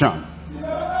dissatisfaction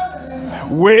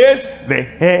with the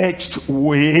hedged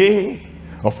way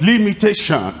of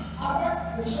limitation.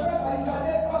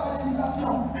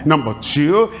 Number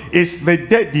two is the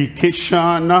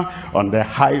dedication on the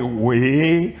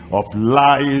highway of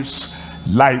life's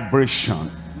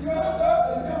liberation.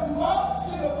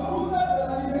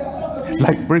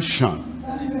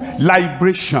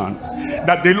 Liberation.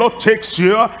 That the Lord takes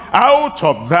you out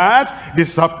of that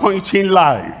disappointing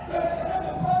life,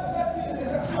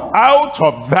 out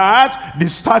of that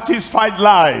dissatisfied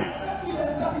life,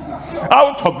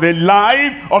 out of the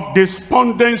life of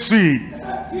despondency.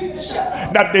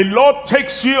 That the Lord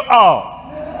takes you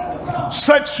out,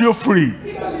 sets you free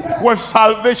with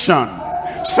salvation,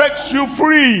 sets you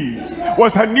free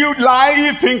with a new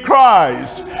life in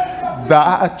Christ.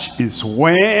 That is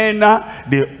when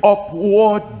the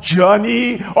upward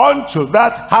journey onto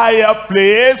that higher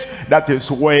place, that is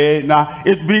when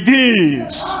it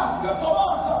begins.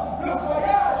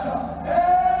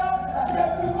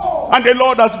 And the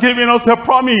Lord has given us a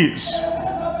promise.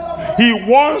 He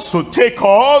wants to take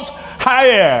us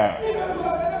higher.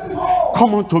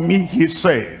 Come unto me, he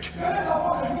said.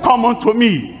 Come unto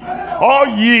me, all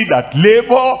ye that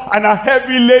labor and are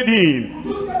heavy laden.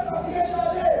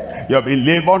 You have been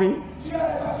laboring,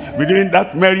 within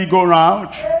that merry-go-round,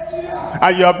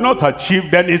 and you have not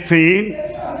achieved anything.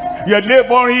 You are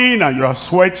laboring and you are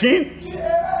sweating,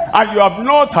 and you have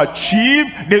not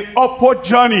achieved the upward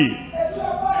journey.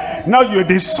 Now you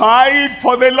decide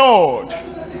for the Lord.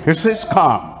 He says,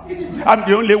 come. I'm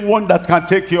the only one that can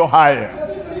take you higher.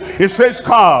 He says,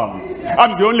 come.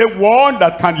 I'm the only one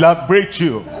that can liberate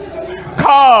you.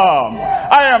 Come.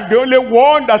 I am the only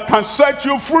one that can set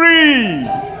you free.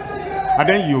 And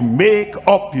then you make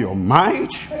up your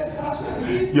mind.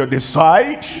 You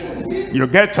decide. You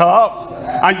get up.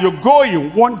 And you go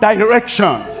in one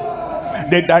direction.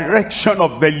 The direction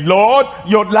of the Lord,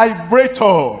 your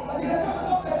liberator.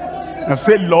 And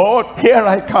say, Lord, here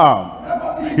I come.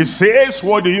 He says,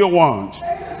 what do you want?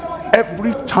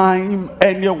 Every time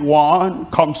anyone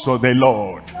comes to the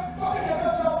Lord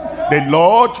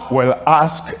will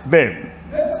ask them.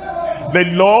 The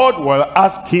Lord will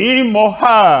ask him or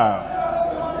her,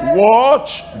 what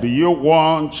do you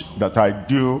want that I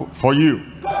do for you?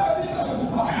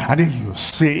 And then you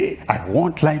say, I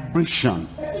want liberation.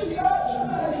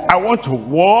 I want to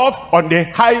walk on the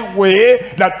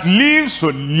highway that leads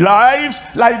to life's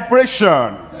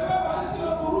liberation.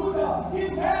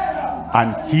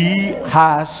 And he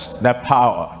has the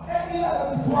power.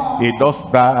 He does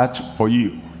that for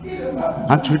you.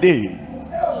 And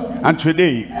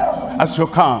today, as you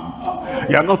come,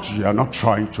 you're not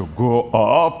trying to go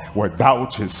up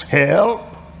without his help,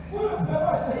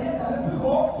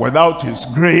 without his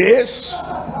grace,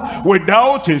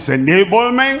 without his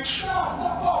enablement.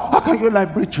 How can you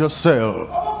liberate yourself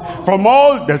from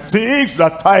all the things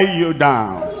that tie you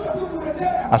down?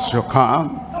 As you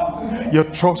come, you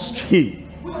trust him,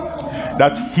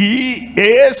 that he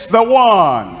is the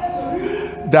one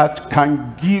that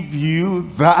can give you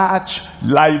that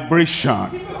liberation,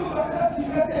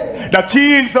 that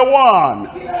he is the one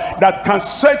that can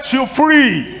set you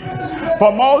free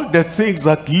from all the things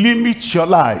that limit your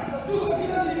life,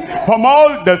 from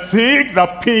all the things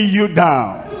that pin you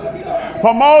down,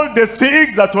 from all the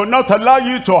things that will not allow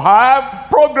you to have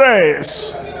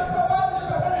progress.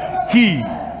 He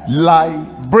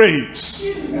liberates.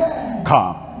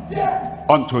 Come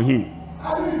unto him,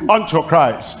 unto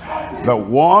Christ, the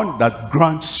one that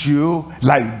grants you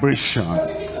liberation.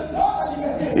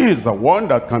 He is the one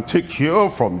that can take you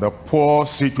from the poor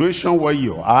situation where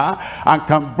you are and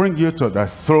can bring you to the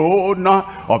throne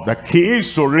of the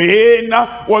kings to reign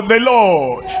with the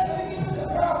Lord.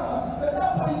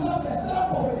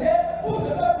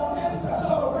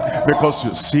 Because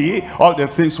you see, all the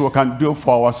things we can do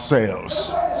for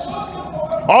ourselves,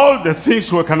 all the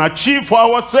things we can achieve for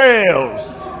ourselves,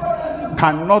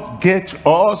 cannot get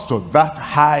us to that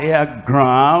higher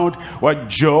ground where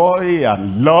joy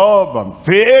and love and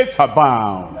faith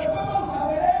abound.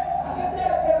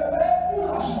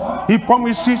 He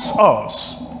promises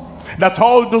us that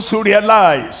all those who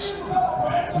realize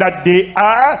that they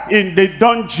are in the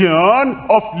dungeon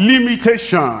of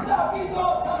limitation,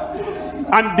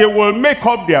 and they will make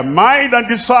up their mind and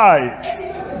decide,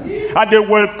 and they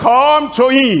will come to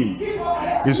him.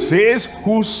 He says,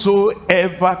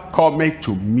 whosoever cometh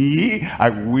to me, I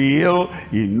will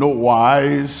in no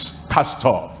wise cast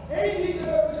off.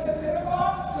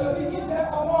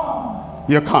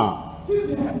 You come,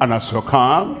 and as you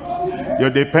come, you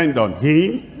depend on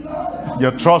him,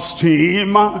 you trust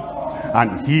him,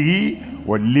 and he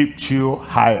will lift you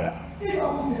higher.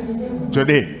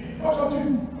 Today,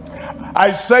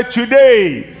 I said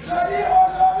today,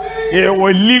 he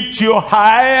will lift you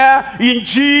higher in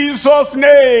Jesus'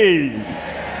 name.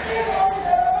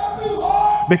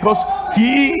 Because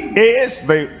he is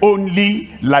the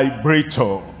only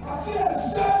liberator.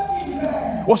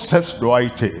 What steps do I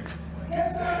take?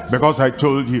 Because I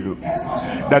told you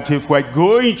that if we're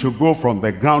going to go from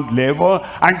the ground level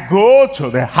and go to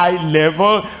the high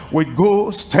level, we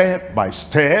go step by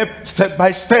step, step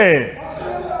by step.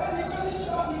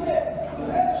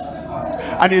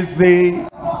 And it's the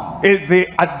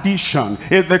addition,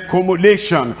 it's the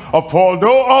accumulation of all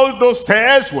those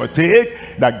steps we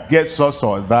take that gets us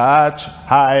to that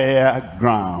higher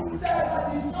ground.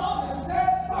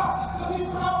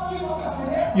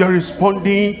 You're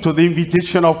responding to the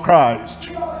invitation of Christ.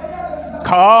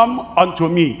 Come unto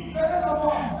me.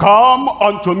 Come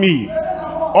unto me,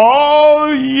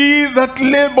 all ye that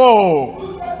labor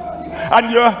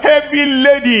and you're heavy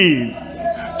laden.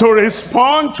 To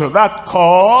respond to that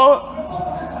call,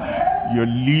 you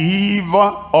leave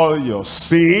all your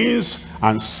sins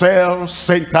and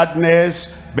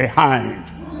self-centeredness behind.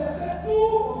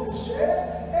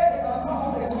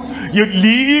 You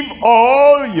leave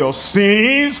all your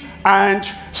sins and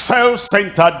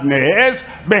self-centeredness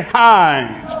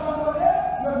behind.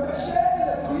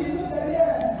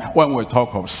 When we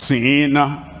talk of sin,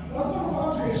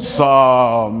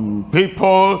 Some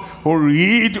people who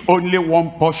read only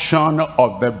one portion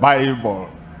of the Bible.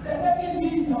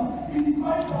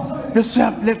 They say,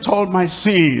 I've left all my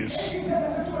sins.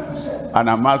 And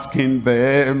I'm asking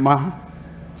them, how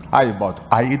about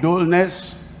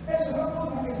idleness?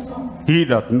 He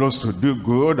that knows to do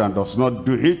good and does not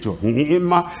do it, to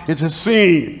him it's a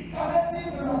sin.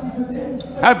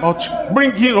 How about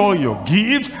bringing all your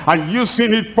gifts and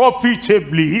using it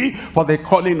profitably for the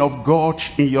calling of God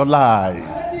in your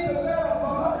life?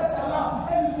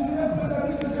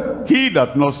 He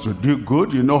that knows to do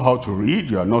good, you know how to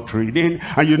read, you are not reading.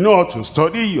 And you know how to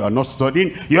study, you are not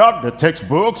studying. You have the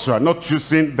textbooks, you are not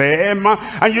using them.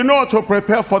 And you know how to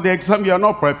prepare for the exam, you are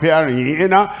not preparing.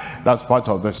 That's part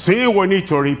of the sin we need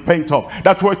to repent of.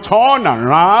 That we turn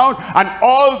around and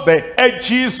all the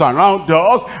edges around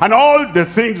us and all the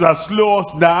things that slow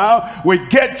us down, we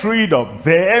get rid of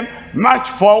them, march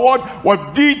forward with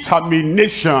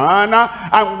determination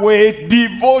and with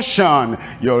devotion.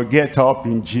 You'll get up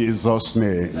in Jesus'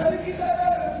 name.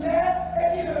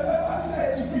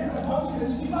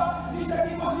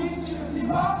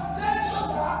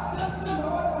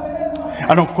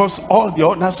 And of course, all the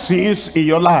other sins in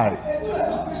your life,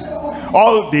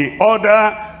 all the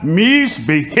other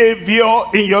misbehavior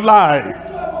in your life.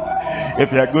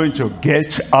 If you're going to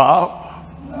get up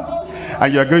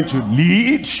and you're going to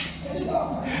lead,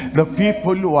 the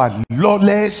people who are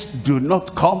lawless do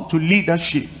not come to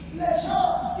leadership.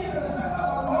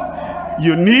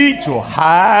 You need to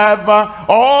have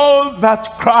all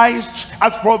that Christ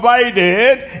has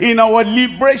provided in our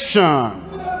liberation.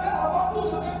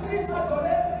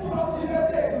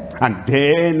 And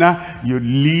then you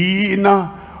lean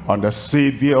on the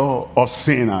Savior of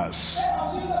sinners.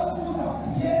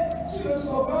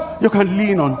 You can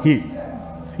lean on him.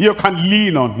 You can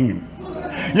lean on him.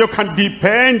 You can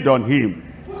depend on him.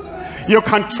 You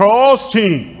can trust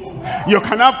him. You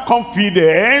can have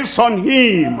confidence on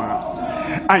him.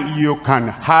 And you can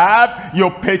have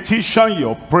your petition,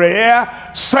 your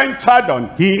prayer centered on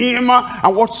him.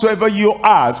 And whatsoever you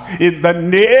ask in the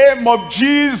name of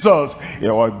Jesus, he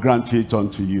will grant it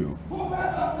unto you.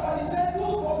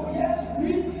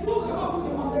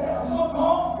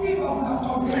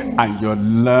 And you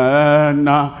learn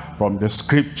from the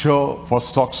scripture for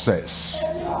success.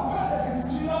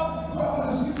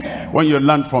 When you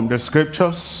learn from the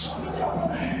scriptures,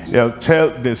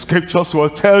 the scriptures will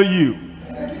tell you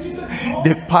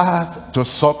the path to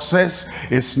success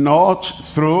is not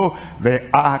through the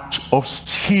act of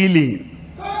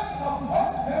stealing,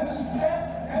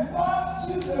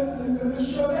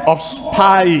 of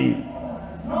spying,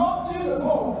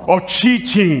 of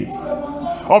cheating,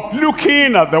 of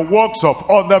looking at the works of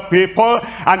other people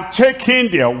and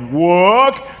taking their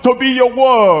work to be your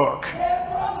work.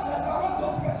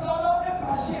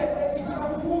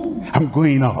 I'm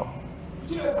going up.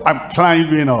 I'm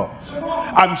climbing up.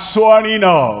 I'm soaring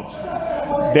up.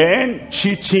 Then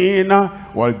cheating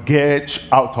will get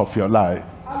out of your life.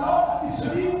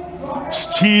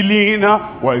 Stealing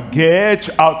will get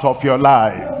out of your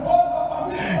life.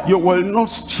 You will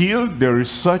not steal the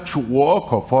research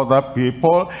work of other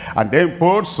people and then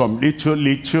put some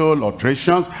little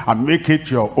alterations and make it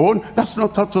your own. That's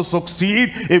not how to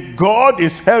succeed if God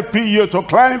is helping you to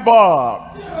climb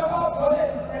up.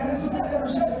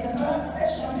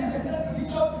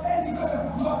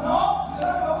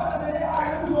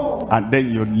 And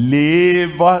then you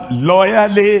live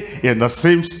loyally in the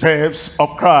same steps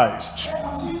of Christ.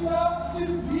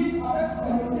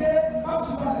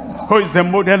 Who is the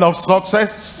model of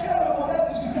success?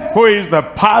 Who is the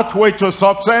pathway to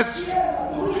success?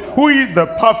 Who is the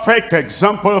perfect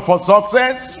example for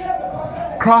success?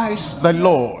 Christ the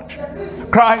Lord.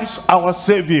 Christ our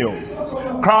Savior.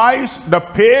 Christ the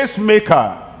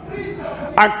pacemaker.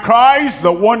 And Christ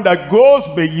the one that goes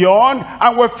beyond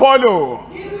and will follow.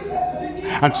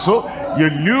 And so you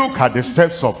look at the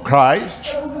steps of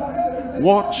Christ.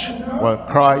 What will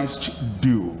Christ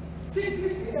do?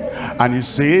 And he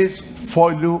says,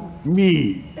 follow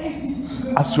me.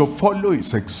 As you follow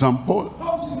his example,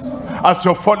 as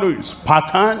you follow his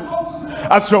pattern,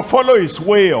 as you follow his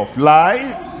way of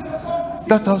life,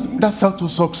 that's how to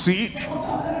succeed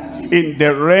in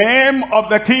the realm of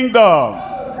the kingdom.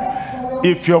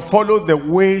 If you follow the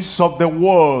ways of the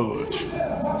world,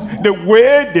 the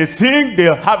way they think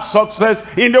they'll have success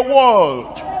in the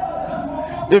world,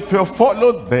 if you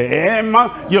follow them,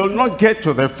 you'll not get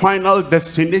to the final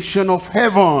destination of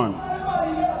heaven.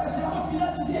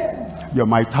 You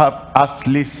might have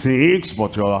earthly things,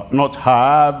 but you'll not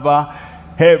have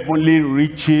heavenly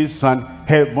riches and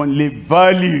heavenly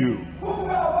value.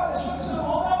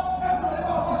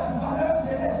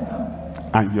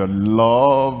 and you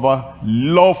love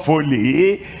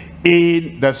lawfully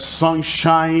in the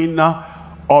sunshine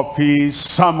of his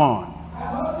sermon.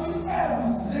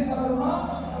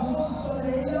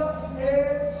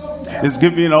 He's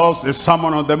giving us the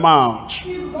Sermon on the Mount.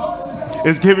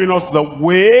 He's giving us the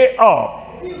way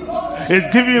up. He's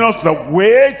giving us the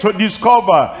way to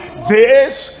discover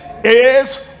this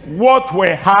is what we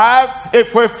have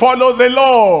if we follow the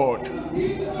Lord.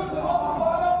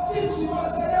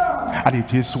 And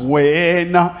it is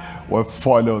when we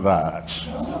follow that,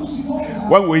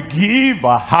 when we give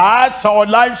our hearts, our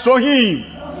lives to him,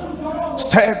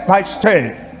 step by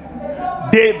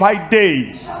step, day by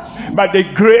day, by the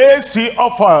grace he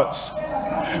offers,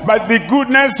 by the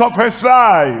goodness of his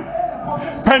life,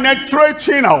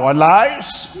 penetrating our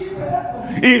lives,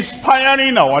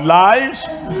 inspiring our lives,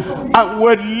 and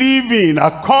we're living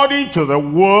according to the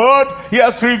word he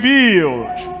has revealed.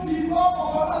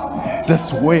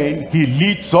 That's when he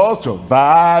leads us to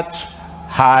that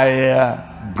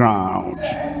higher ground.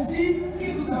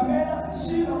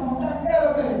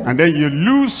 And then you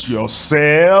lose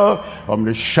yourself from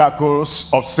the shackles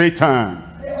of Satan.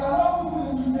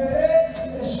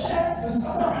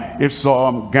 If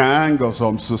some gang or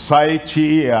some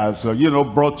society has,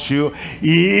 brought you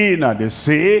in and they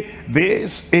say,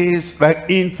 this is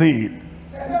the in thing.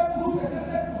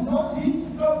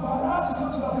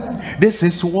 This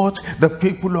is what the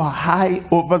people are high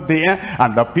over there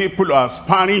and the people are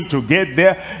aspiring to get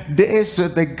there. This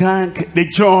is the gang they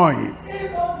join.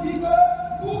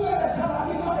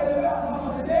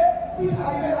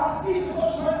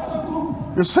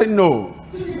 You say no.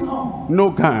 No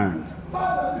gang.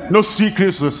 No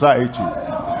secret society.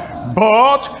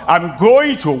 But I'm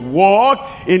going to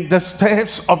walk in the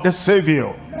steps of the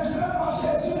Savior.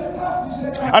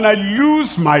 And I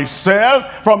lose myself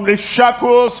from the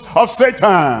shackles of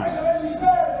Satan.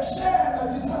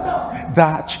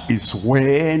 That is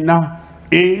when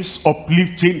his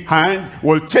uplifting hand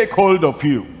will take hold of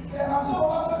you.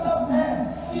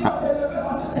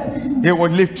 He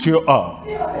will lift you up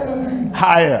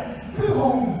higher,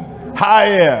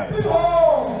 higher.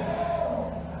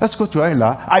 Let's go to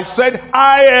Ella. I said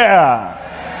higher.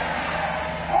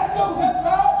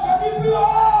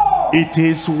 It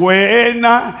is when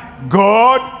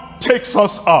God takes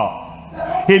us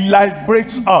up. He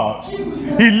liberates us.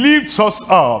 He lifts us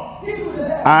up.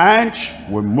 And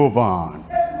we move on.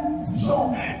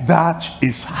 That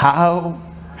is how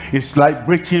his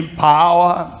liberating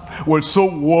power will so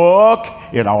work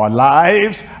in our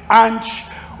lives, and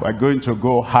we're going to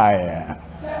go higher.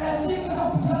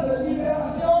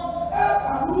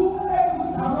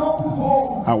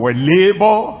 And we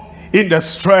labor in the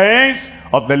strength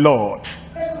of the Lord.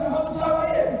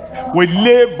 We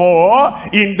labor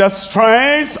in the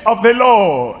strength of the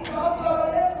Lord.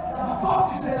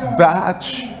 That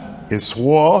is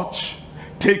what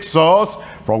takes us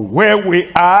from where we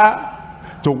are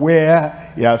to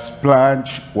where he has planned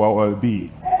we will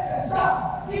be.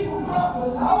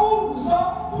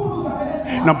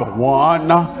 Number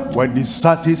one, we're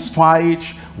dissatisfied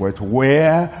with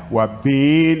where we're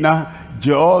being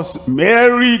just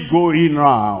merry-going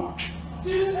round.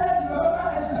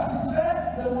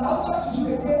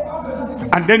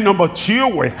 And then number two,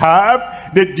 we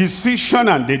have the decision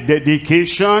and the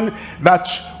dedication that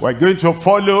we're going to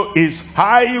follow his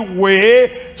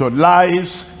highway to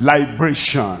life's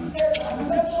liberation.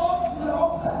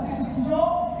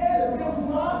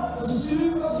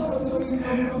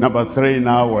 Number three,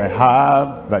 now we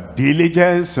have the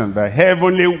diligence and the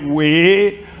heavenly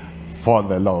way for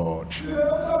the Lord.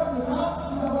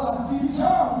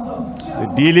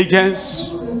 The diligence,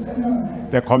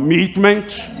 the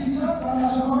commitment,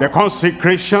 the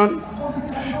consecration,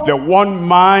 the one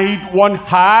mind, one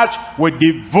heart we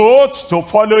devote to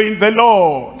following the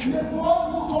Lord.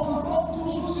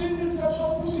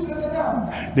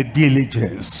 The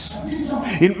diligence.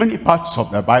 In many parts of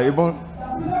the Bible,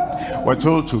 we're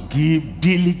told to give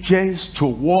diligence to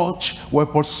what we're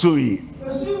pursuing.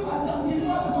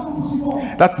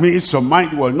 That means your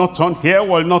mind will not turn here,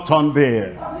 will not turn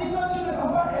there.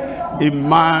 A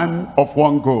man of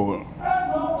one goal.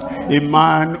 A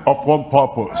man of one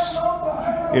purpose.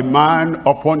 A man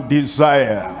of one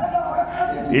desire.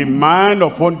 A man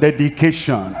of one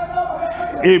dedication.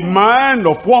 A man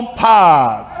of one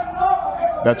path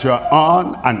that you are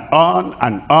on and on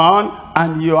and on,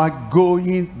 and you are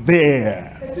going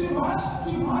there.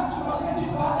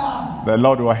 The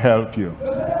Lord will help you.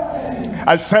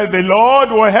 I said the Lord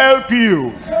will help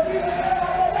you.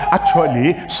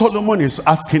 Actually, Solomon is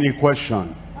asking a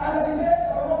question.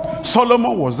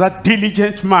 Solomon was that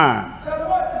diligent man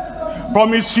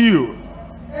from his youth.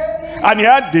 And he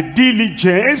had the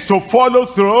diligence to follow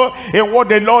through in what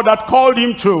the Lord had called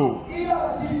him to.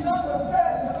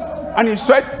 And he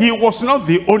said he was not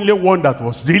the only one that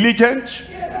was diligent.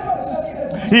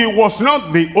 He was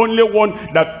not the only one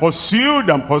that pursued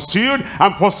and pursued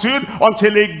and pursued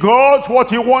until he got what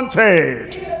he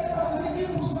wanted.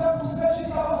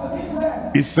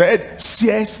 He said,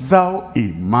 seest thou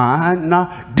a man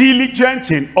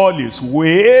diligent in all his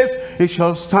ways? He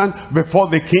shall stand before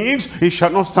the kings. He shall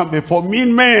not stand before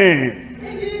mean men.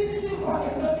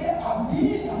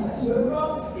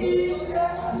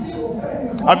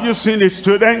 Have you seen a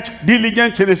student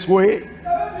diligent in his way?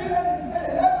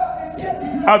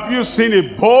 Have you seen a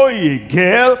boy, a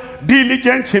girl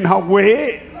diligent in her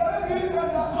way?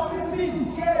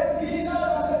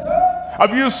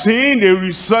 Have you seen a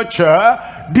researcher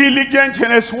diligent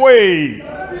in his way?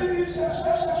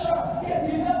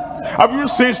 Have you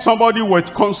seen somebody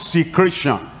with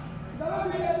consecration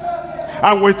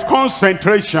and with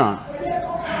concentration,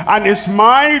 and his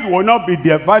mind will not be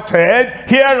diverted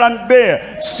here and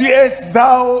there? Seest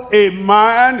thou a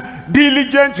man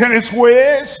diligent in his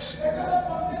ways?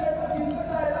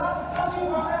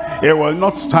 He will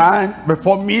not stand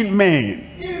before mean men.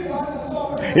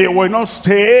 He will not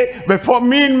stay before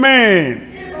mean men.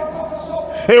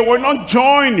 He will not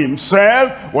join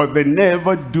himself with the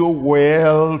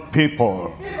never-do-well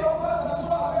people.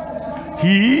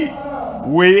 He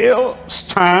will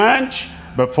stand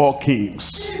before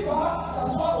kings.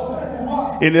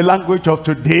 In the language of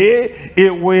today, he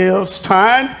will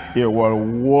stand, he will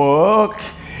work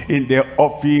in the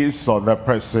office of the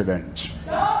president.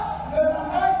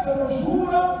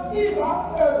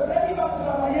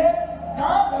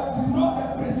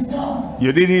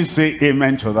 You didn't say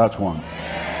amen to that one.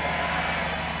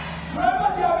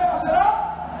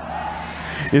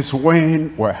 It's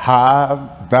when we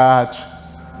have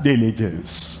that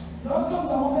diligence,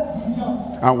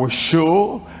 and we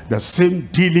show the same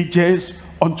diligence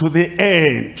unto the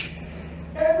end.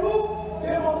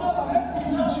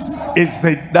 It's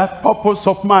that purpose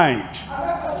of mind.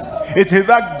 It is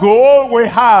that goal we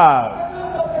have,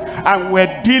 and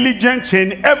we're diligent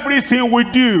in everything we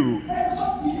do.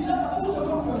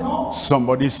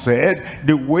 Somebody said,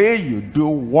 the way you do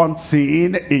one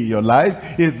thing in your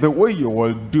life is the way you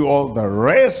will do all the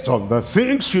rest of the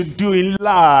things you do in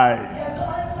life.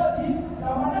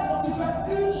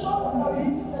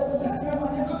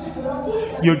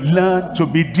 You learn to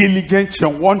be diligent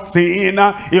in one thing,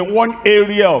 in one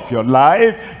area of your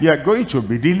life. You are going to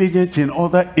be diligent in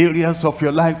other areas of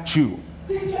your life too.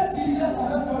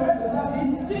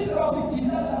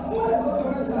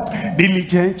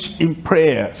 Diligent in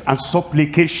prayers and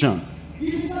supplication.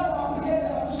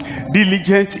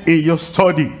 Diligent in your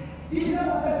study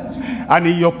and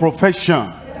in your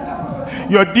profession.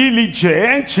 You're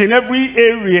diligent in every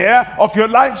area of your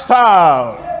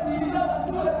lifestyle.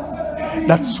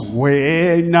 That's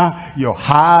when you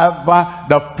have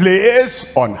the place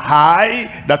on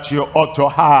high that you ought to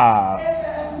have.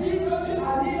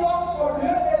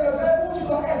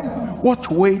 What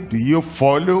way do you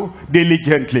follow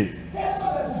diligently?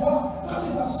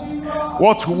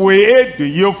 What way do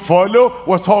you follow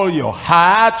with all your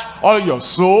heart, all your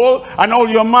soul, and all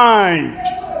your mind?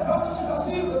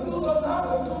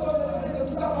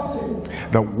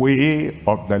 The way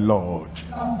of the Lord.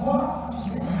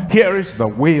 Here is the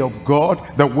way of God,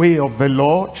 the way of the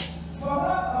Lord.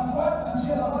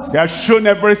 They have shown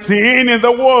everything in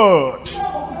the Word.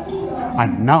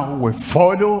 And now we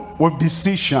follow with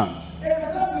decision.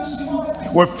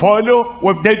 We follow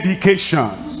with dedication.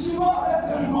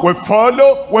 We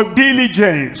follow with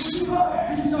diligence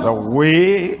the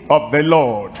way of the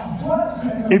Lord.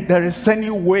 If there is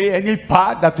any way, any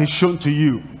path that is shown to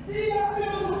you,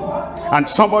 and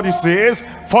somebody says,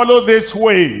 follow this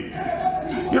way,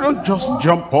 you don't just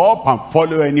jump up and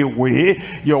follow any way.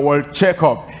 You will check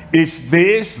up, is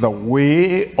this the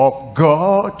way of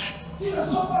God?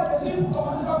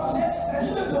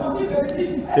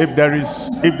 If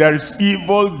there is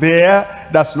evil there,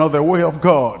 that's not the way of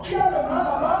God.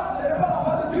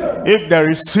 If there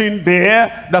is sin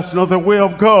there, that's not the way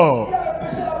of God.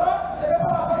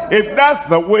 If that's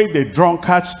the way the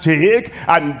drunkards take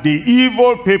and the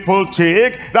evil people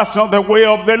take, that's not the way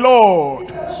of the Lord.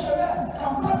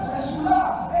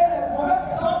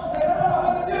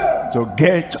 To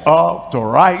get up, to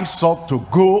rise up, to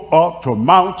go up, to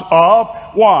mount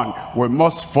up, one, we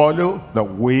must follow the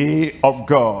way of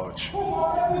God.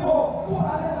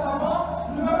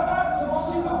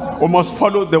 We must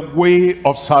follow the way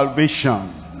of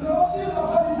salvation.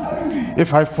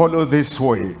 If I follow this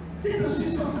way,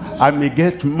 I may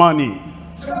get money,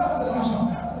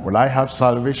 will I have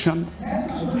salvation?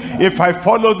 If I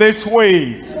follow this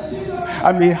way,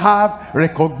 I may have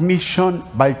recognition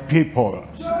by people.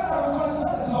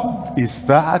 Is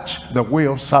that the way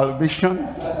of salvation?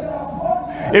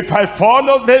 If I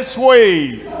follow this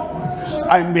way,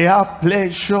 I may have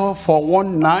pleasure for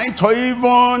one night or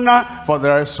even for the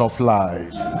rest of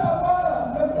life.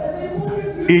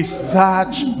 Is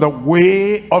that the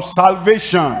way of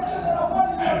salvation?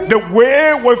 The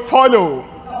way we follow,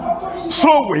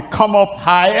 so we come up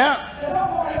higher.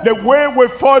 The way we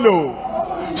follow,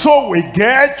 so we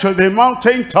get to the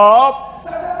mountaintop.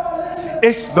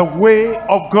 It's the way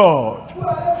of God.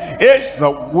 It's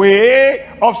the way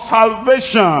of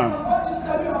salvation.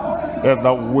 It's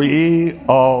the way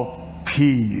of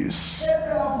peace.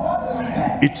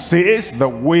 It says the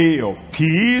way of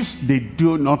peace they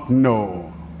do not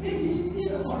know.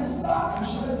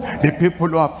 The people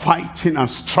who are fighting and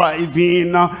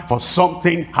striving for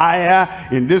something higher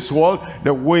in this world,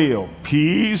 the way of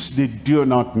peace they do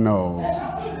not know.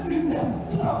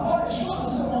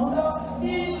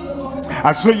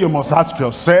 And so you must ask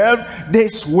yourself,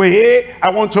 this way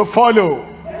I want to follow.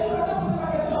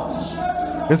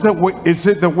 Is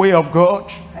it the way of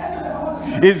God?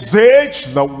 Is it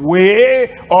the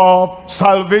way of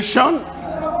salvation?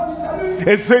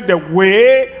 Is it the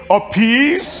way of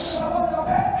peace?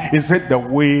 Is it the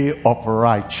way of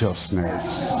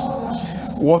righteousness?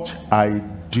 What I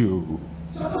do,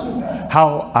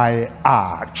 how I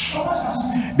act,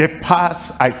 the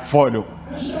path I follow,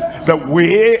 the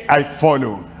way I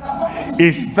follow,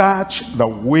 is that the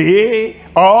way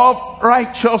of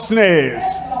righteousness?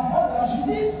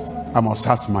 I must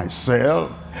ask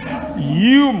myself,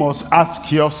 you must ask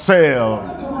yourself,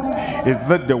 is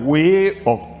that the way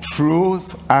of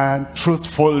truth and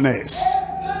truthfulness?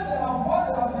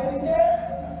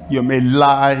 You may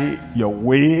lie your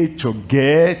way to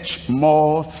get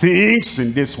more things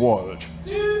in this world.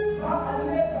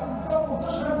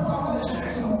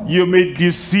 You may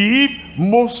deceive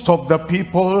most of the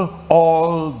people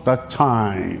all the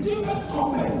time.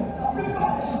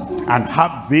 And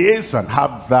have this and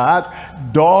have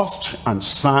that, dust and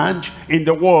sand in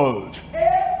the world.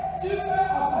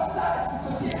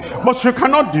 But you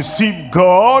cannot deceive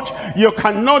God. You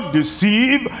cannot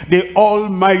deceive the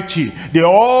Almighty, the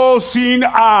all-seeing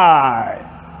eye.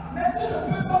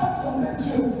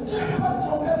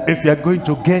 If you're going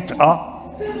to get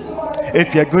up,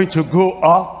 if you're going to go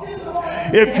up,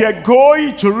 if you're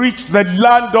going to reach the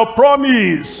land of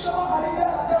promise,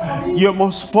 you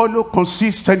must follow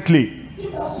consistently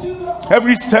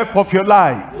every step of your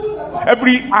life,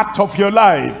 every act of your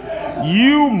life.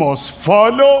 You must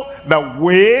follow the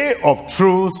way of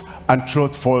truth and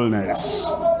truthfulness.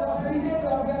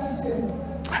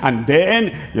 And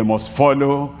then you must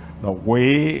follow the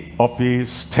way of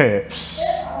his steps.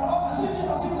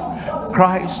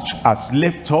 Christ has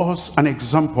left us an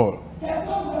example,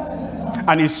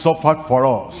 and he suffered for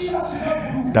us,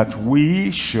 that we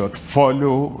should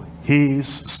follow his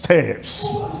steps.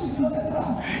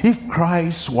 If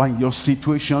Christ were in your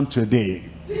situation today,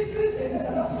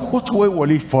 what way will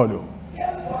he follow?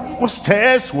 What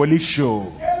steps will he show?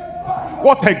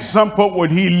 What example will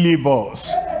he leave us?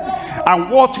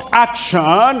 And what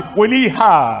action will he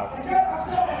have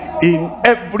in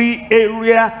every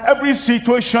area, every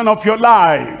situation of your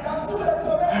life?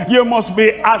 You must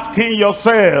be asking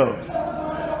yourself,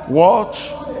 what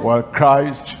will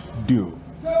Christ do?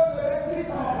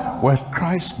 Will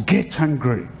Christ get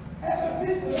angry,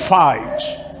 fight,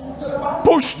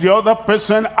 push the other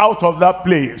person out of that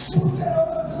place?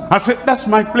 I said, that's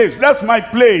my place, that's my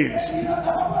place.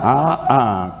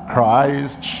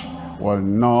 Christ will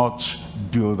not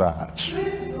do that.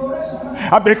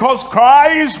 And because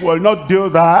Christ will not do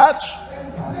that,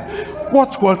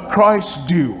 what will Christ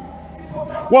do?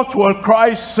 What will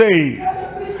Christ say?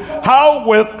 How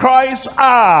will Christ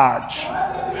act?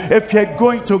 If you're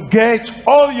going to get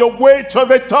all your way to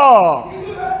the top,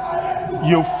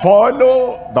 you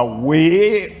follow the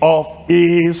way of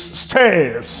his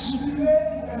steps.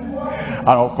 And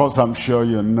of course, I'm sure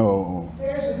you know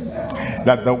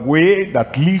that the way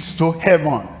that leads to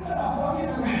heaven,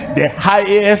 the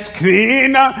highest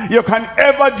thing you can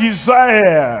ever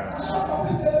desire,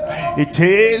 it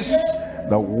is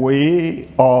the way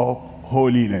of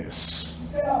holiness.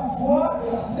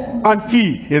 And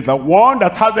he is the one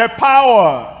that has the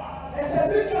power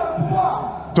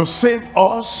to save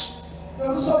us,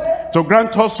 to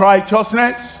grant us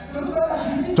righteousness,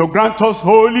 to grant us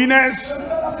holiness.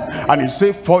 And he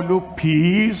said, follow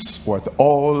peace with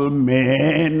all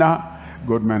men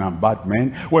good men and bad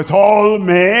men, with all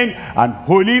men, and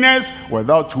holiness,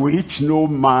 without which no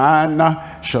man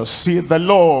shall see the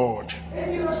Lord.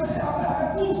 Et il recherchait après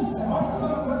avec tous, les bonnes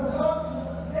personnes pour être présentes,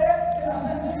 et la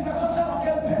sanctification sans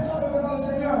laquelle personne ne verra le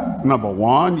Seigneur. Number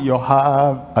one, you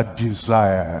have a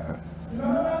desire Numéro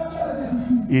un, tu as le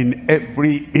désir. in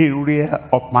every area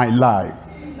of my life.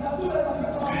 Dans tous les aspects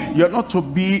de ta vie. You're not to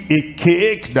be a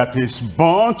cake that is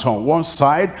burnt on one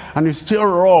side and is still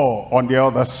raw on the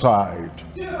other side.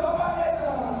 Tu ne vas pas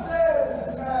être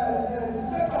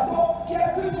ce cadeau qui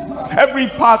est plus du marché. Every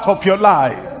part of your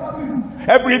life,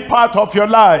 every part of your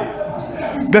life,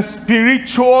 the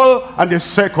spiritual and the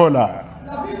secular,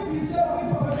 La vie spirituelle, la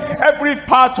vie professionnelle, every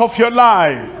part of your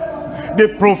life, the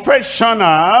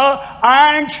professional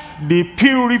and the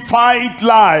purified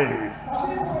life, la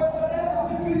vie professionnelle,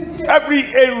 la vie purifiée,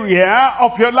 every area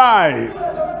of your life, tous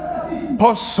les domaines de ta vie,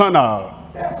 personal,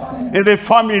 personnelle, in the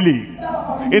family,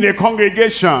 in the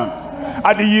congregation,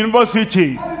 at the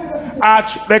university, at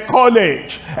the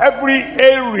college, every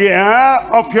area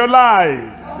of your life.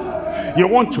 You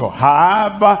want to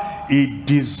have a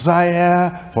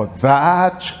desire for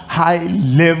that high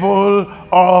level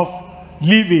of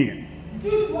living. tu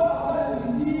dois avoir le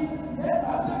désir d'être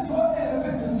à ce niveau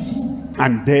élevé de vie.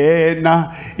 And then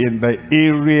in the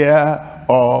area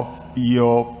of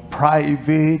your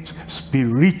private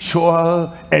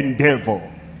spiritual endeavor,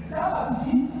 Dans la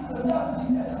vie, dans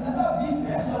ta vie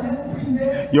personnelle,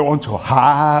 privée, you want to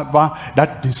have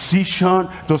that decision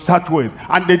to start with,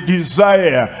 and the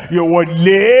desire you will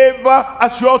live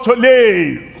as you ought to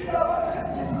live. tu dois avoir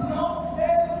cette décision et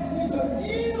ce désir de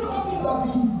vivre comme tu dois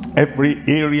vivre. Every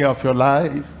area of your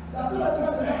life, Dans tous les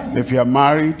domaines de ta vie, if you are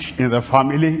married, in the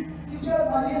family, si tu es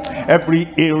marié, every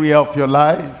area of your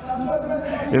life, dans tous les domaines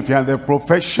de ta vie, if you are in the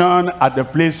profession, at the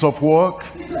place of work,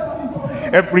 si tu es dans une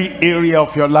profession, every area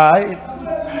of your life,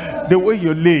 the way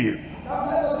you live,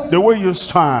 the way you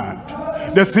stand,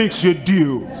 the things you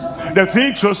do, the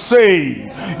things you say,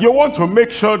 you want to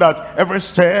make sure that every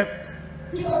step,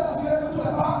 tu dois t'assurer que tous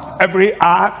les pas, every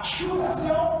act, toute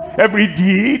action, every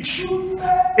deed tout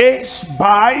fait, is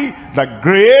by the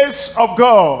grace of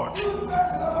God. tout fait,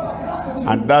 c'est d'abord la grâce de Dieu.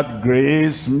 And that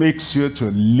grace makes you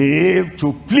to live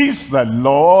to please the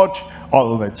Lord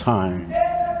all the time. Et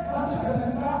cette grâce te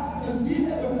permettra de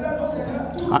vivre et de plaire au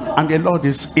Seigneur tout le temps. And the Lord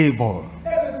is able. Et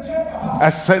le Dieu est capable. I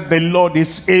said the Lord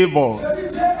is able. Je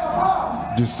dis Dieu est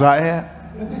capable. Desire,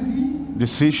 Le désir,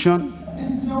 decision, la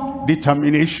décision,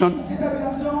 determination,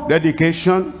 détermination,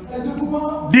 dedication, le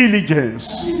dévouement,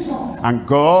 diligence. diligence. And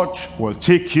God will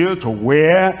take you to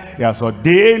where He has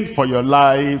ordained for your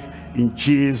life in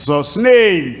Jesus' name.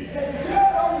 Et Dieu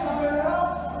vous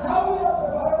amènera là où il a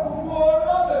préparé pour vous au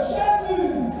nom de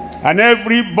Jésus. And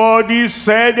everybody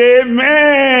said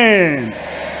amen.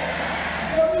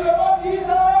 Que tout le monde dise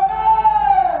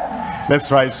Amen.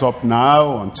 Let's rise up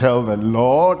now and tell the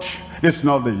Lord, this is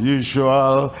not the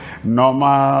usual,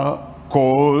 normal,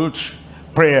 cold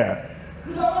prayer.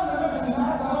 Nous allons nous lever maintenant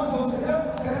et allons dire au Seigneur,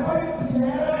 ce n'est pas une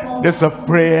prière normale. This is a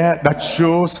prayer that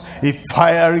shows a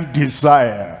fiery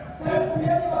desire, C'est une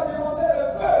prière qui va démontrer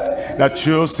le feu, that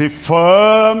shows a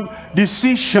firm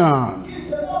decision. qui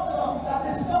démontre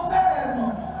la décision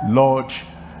ferme. Lord,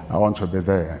 I want to be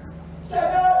there. Seigneur,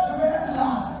 je veux être là.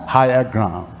 Higher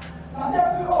ground, La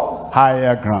terre plus haute.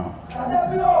 higher ground, La terre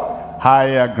plus haute.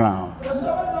 higher ground, Le sommet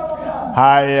de la montagne.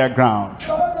 higher ground. Le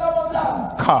sommet de la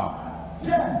montagne. Come,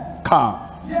 Viens, come.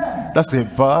 viens. That's a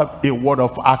verb, a word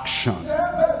of action. C'est un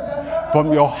verbe, c'est un verbe.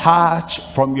 From your heart,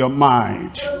 from your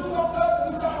mind, De tout ton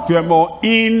cœur, de toute ta from your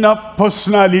inner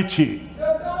personality, de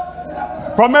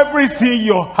la from everything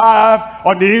you have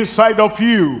on the inside of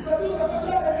you.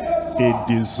 A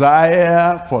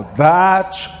desire for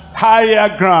that higher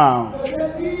ground.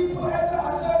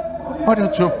 Why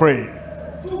don't you pray?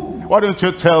 Why don't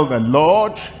you tell the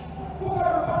Lord?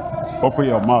 Open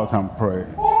your mouth and pray.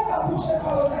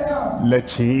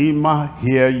 Let Him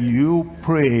hear you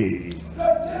pray.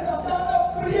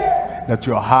 That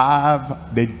you have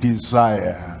the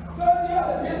desire.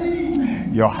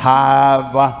 You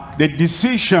have the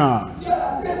decision.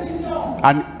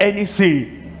 And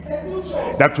anything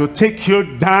that will take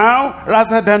you down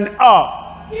rather than up,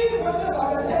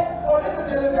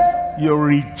 you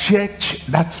reject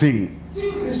that thing.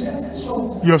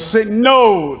 You say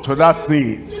no to that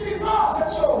thing.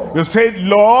 You say,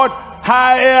 Lord,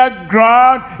 higher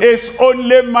ground is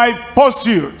only my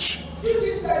pursuit.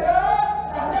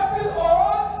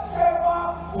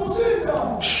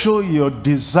 Show your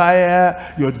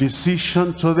desire, your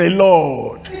decision to the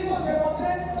Lord.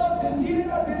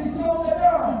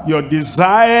 Your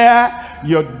desire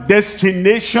your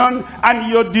destination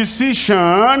and your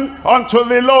decision unto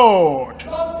the Lord.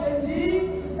 Ton désir,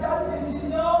 ta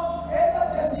décision et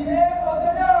ta destinée au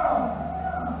Seigneur.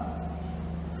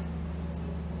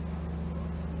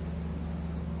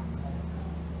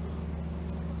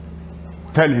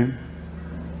 Tell him.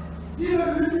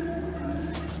 Dis-le-lui.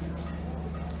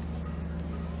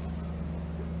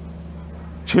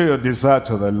 Show your desire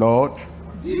to the Lord.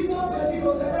 Dis ton désir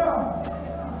au Seigneur.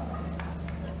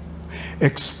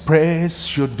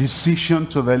 Express your decision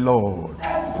to the Lord.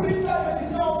 Exprime ta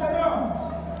décision au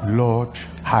Seigneur. Lord,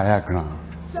 higher ground.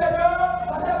 Seigneur,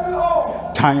 la terre plus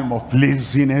haut. Time of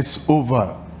laziness over.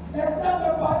 Les temps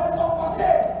de paresse sont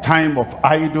passés. Time of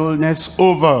idleness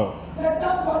over. Les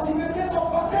temps d'oisiveté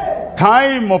sont passés.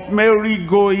 Time of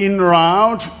merry-going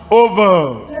round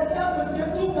over. Les temps de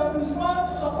détour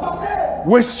d'amusement sont passés.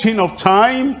 Wasting of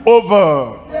time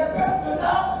over. Les pertes de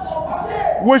temps sont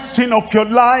passées. Wasting of your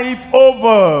life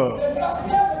over. Le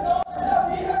gaspillage de temps de ta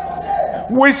vie est passé.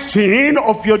 Wasting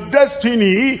of your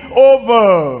destiny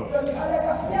over. Le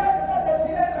gaspillage de ta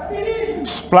destinée, c'est fini.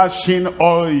 Splashing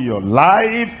all your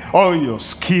life, all your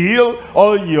skill,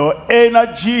 all your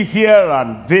energy here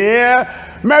and there.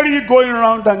 Merry going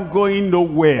around and going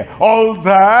nowhere. All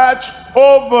that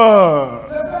over.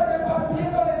 Le fait d'éparpiller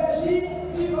ton énergie,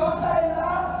 tu vas ça et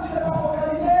là, tu n'es pas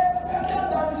focalisé. Ces temps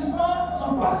d'amusement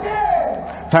sont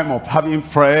passés. Time of having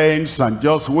friends and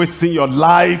just wasting your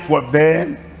life with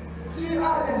them. Tu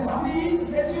as des amis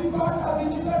et tu passes ta vie,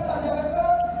 tu passes ta vie avec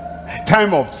eux.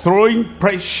 Time of throwing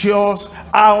precious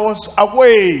hours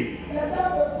away. Les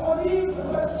temps de folie,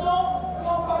 de pression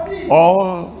sont partis.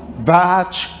 All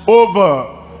that over.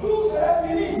 Tout cela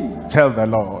est fini. Tell the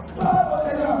Lord. Parle au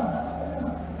Seigneur.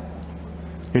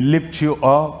 He lifts you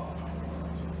up.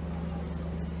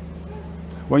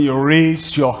 When you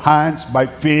raise your hands by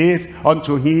faith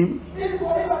unto him, Il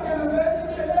va te lever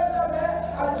si tu lèves ta main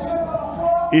à Dieu par la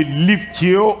foi. he lifts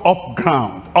you up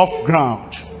ground, off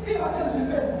ground. Il va te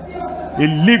lever. Il va te He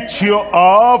lifts you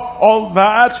up all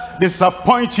that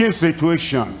disappointing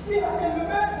situation. Il va te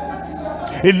lever de cette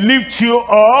situation. He lifts you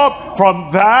up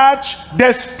from that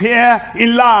despair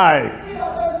in life. Il va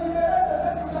te libérer de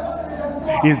cette situation de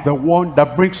désespoir. He's the one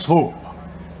that brings hope.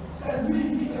 C'est lui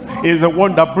qui te donne. He's the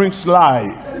one that brings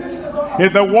life. C'est lui qui te donne.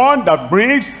 He's the one that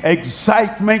brings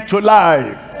excitement to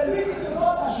life C'est lui qui te donne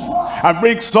la joie. and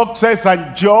brings success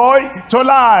and joy to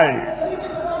life. C'est lui qui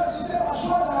te donne le succès, la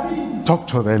joie de la vie. Talk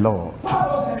to the Lord.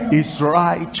 Parle au Seigneur. He's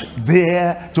right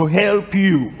there to help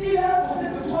you. Il est à côté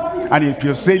de toi. Il And if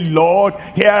you say, Lord,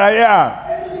 here I am,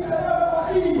 Et tu dis, Seigneur,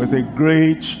 me voici. with a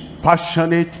great,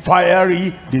 passionate,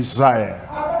 fiery desire,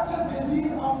 Avec ce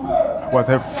désir en feu. with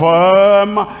a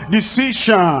firm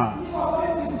decision, Il faut avoir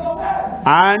une décision ferme.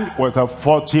 and with a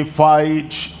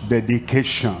fortified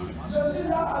dedication, Je suis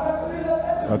là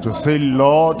avec une but to say,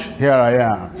 Lord, here I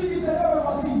am. Tu dis, Seigneur, me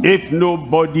voici. If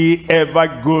nobody ever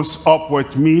goes up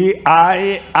with me,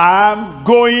 I am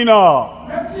going up.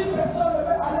 Même si personne ne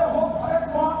veut aller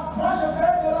avec moi, moi je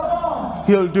vais de l'avant.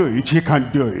 He'll do it. He can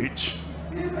do it.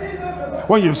 Il peut le faire.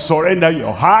 When you surrender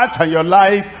your heart and your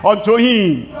life unto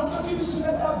him, Lorsque tu lui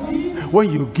soumets ta vie,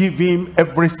 when you give him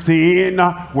everything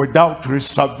without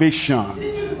reservation, si tu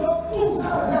lui donnes tout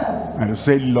sans réserve, and you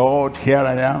say, Lord, here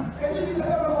I am. et tu dis,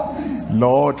 Seigneur, me voici.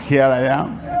 Lord, here I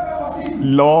am. Seigneur, me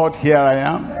voici. Lord, here I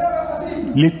am. Seigneur,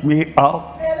 me voici. Lift me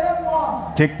up.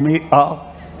 Élève-moi. Take me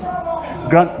up. Prends-moi.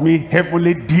 Grant me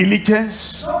heavenly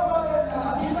diligence, Donne-moi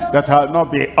la diligence. that I'll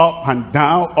not be up and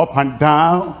down, up and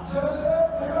down, Je ne vais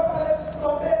pas laisser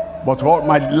tomber but all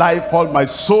my life, all my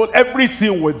soul,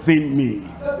 everything within me,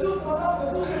 de toute mon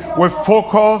âme, de tout ce qui est with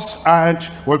focus and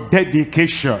with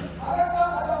dedication, avec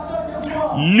attention et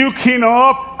dévouement. looking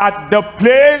up at the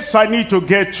place I need to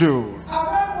get to.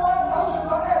 Amène-moi là où je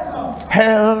dois être.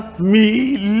 Help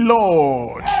me,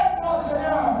 Lord. Aide-moi,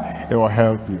 Seigneur. It will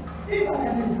help you. Il va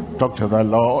t'aider. Talk to the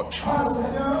Lord. Parle au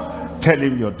Seigneur. Tell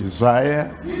him your desire.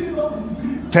 Dis-lui ton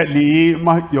désir. Tell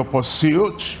him your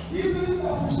pursuit. Dis-lui ta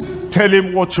poursuite. Tell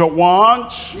him what you want.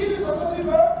 Dis-lui ce que tu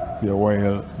veux. You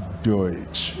will do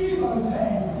it. Il va le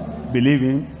faire. Believe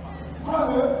him.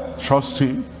 Crois-le. Trust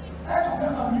him. Aie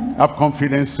confiance en lui. Have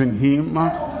confidence in him.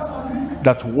 Aie confiance en lui.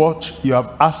 That what you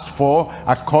have asked for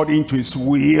according to his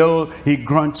will, he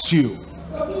grants you.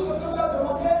 Que tout ce que tu as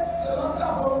demandé, selon sa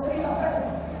volonté, il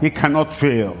a fait. He cannot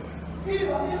fail. Il ne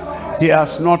va pas He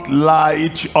has not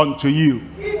lied unto you.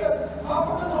 Il ne va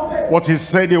pas te tromper. What he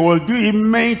said he will do, he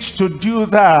meant to do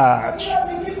that. Il a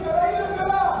dit qu'il ferait, il le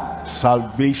fera.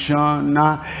 Salvation,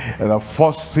 the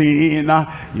first thing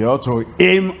you ought to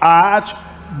aim at,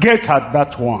 get at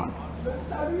that one. Le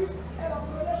salut est la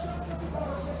première chose que tu vas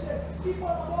rechercher. Il faut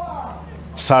avoir.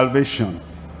 Salvation.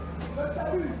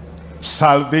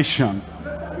 Salvation.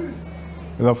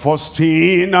 The first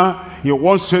thing he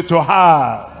wants you to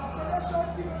have.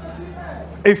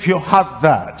 If you have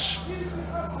that,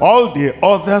 all the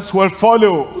others will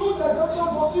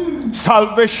follow.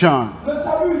 Salvation.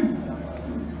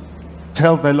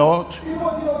 Tell the Lord,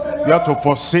 you have to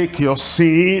forsake your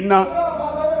sin,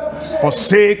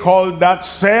 forsake all that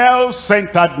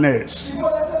self-centeredness,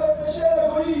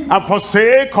 and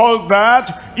forsake all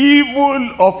that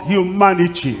evil of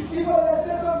humanity,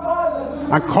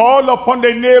 and call upon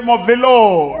the name of the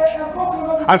Lord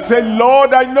and say,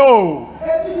 Lord, I know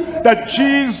that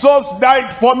Jesus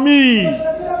died for me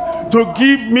to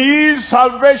give me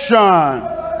salvation.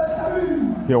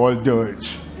 He will do it.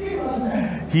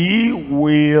 He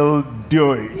will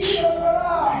do it.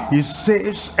 He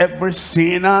saves every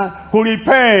sinner who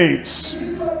repents,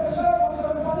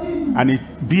 and it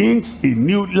brings a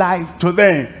new life to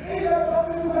them.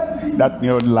 That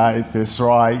new life is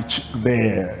right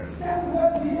there.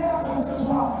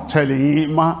 Tell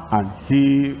him and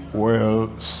he will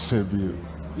save you.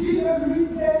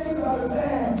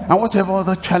 And whatever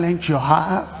other challenge you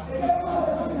have,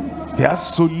 he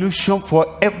has solution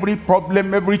for every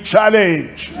problem, every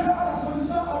challenge.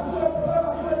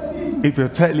 If you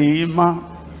tell him,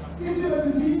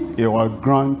 he will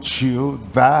grant you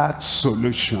that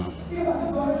solution.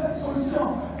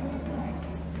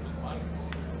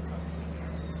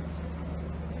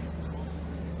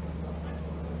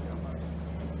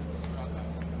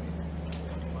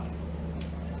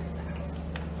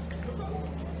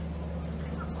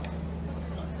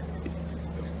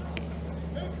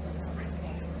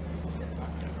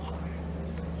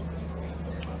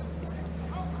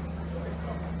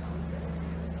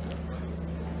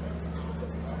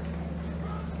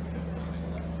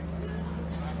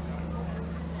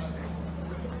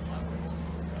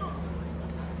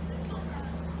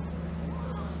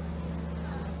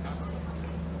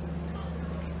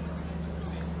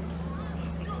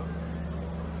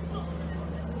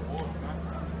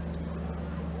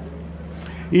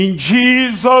 In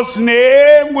Jesus'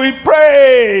 name we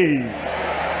pray.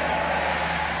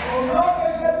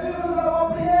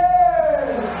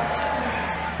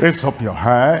 Raise up your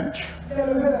hand.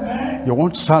 You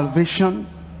want salvation?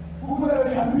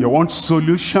 You want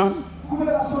solution?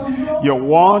 You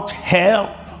want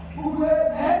help?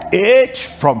 Aid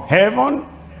from heaven?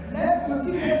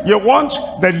 You want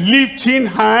the lifting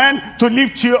hand to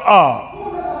lift you up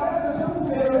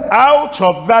out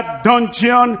of that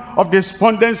dungeon of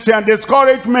despondency and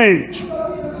discouragement.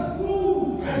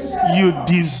 You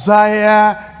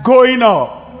desire going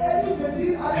up.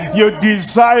 You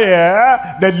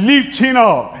desire the lifting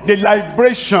up, the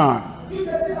liberation.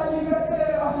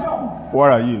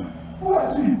 Where are you?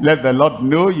 Let the Lord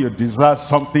know you desire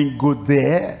something good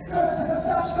there.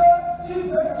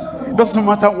 It doesn't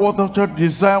matter what the church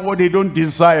desire, what they don't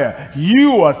desire.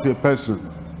 You as a person.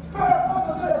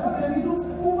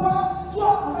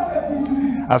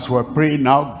 As we're praying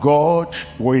now, God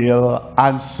will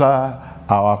answer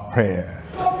our prayer.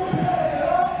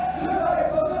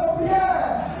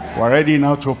 We're ready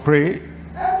now to pray.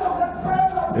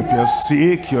 If you're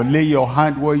sick, you lay your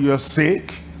hand where you're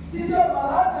sick. If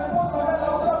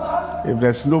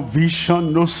there's no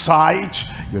vision, no sight,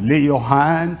 you lay your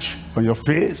hand on your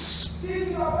face.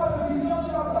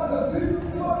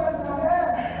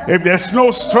 If there's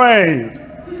no strength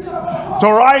to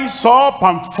rise up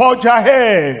and forge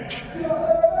ahead,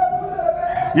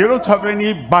 you don't have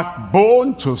any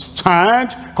backbone to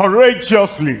stand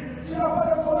courageously,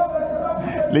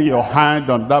 lay your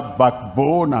hand on that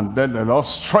backbone, and then the Lord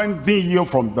strengthen you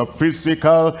from the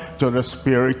physical to the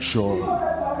spiritual.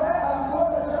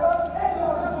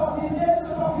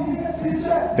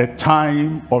 The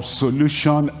time of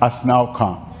solution has now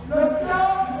come.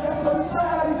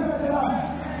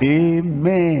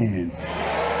 Amen.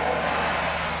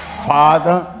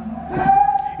 Father,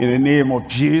 in the name of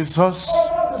Jesus,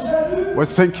 we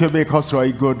thank you because you are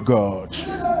a good God,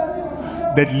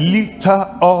 the lifter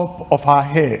up of our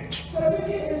head,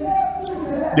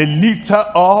 the lifter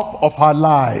up of our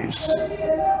lives,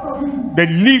 the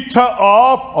lifter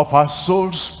up of our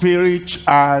soul, spirit,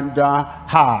 and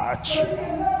heart,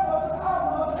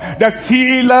 the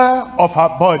healer of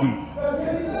our body,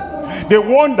 the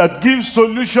one that gives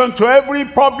solution to every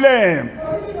problem.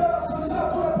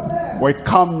 We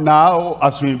come now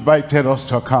as you invited us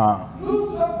to come.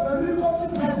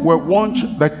 We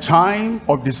want the time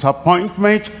of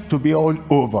disappointment to be all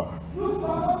over.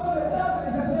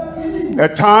 The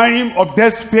time of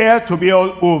despair to be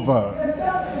all over.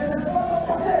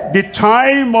 The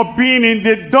time of being in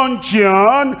the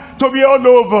dungeon to be all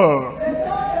over.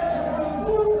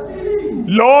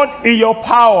 Lord, in your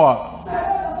power.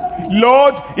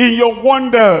 Lord, in your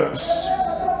wonders.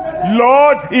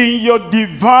 Lord, in your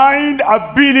divine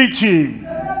ability.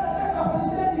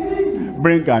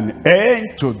 Bring an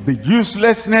end to the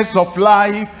uselessness of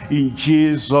life in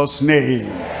Jesus' name.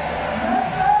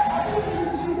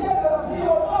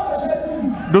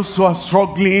 Those who are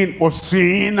struggling with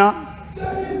sin,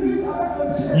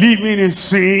 living in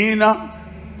sin,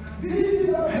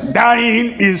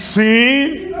 dying in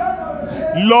sin,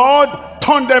 Lord,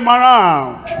 turn them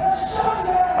around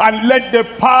and let the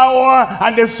power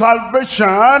and the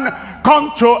salvation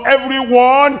come to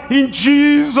everyone in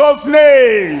Jesus'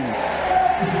 name.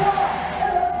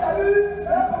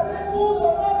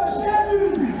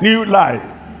 New life,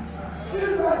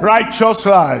 righteous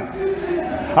life,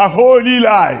 a holy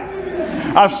life,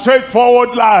 a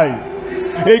straightforward life,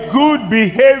 a good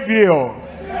behavior,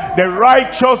 the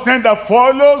righteousness that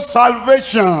follows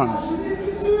salvation.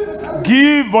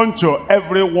 Give unto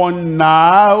everyone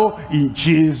now in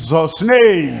Jesus'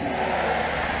 name.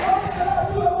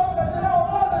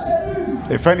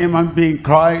 If any man be in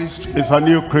Christ, is a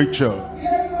new creature.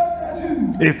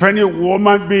 If any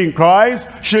woman be in Christ,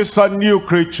 she's a new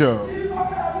creature.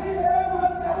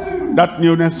 That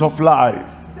newness of life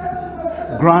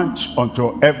grant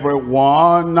unto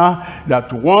everyone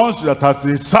that has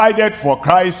decided for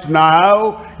Christ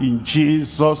now in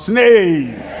Jesus'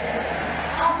 name.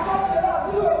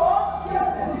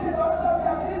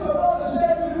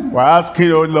 We're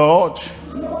asking, oh Lord,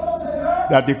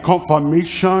 that the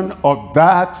confirmation of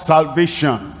that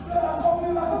salvation,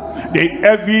 the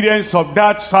evidence of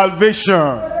that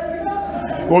salvation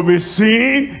will be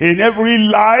seen in every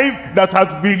life that has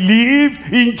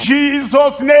believed in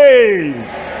Jesus' name.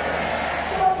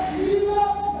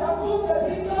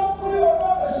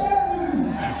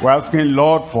 We're asking,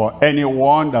 Lord, for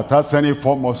anyone that has any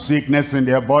form of sickness in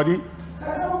their body,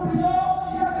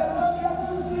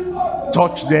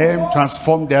 touch them,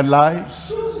 transform their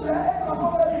lives,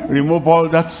 remove all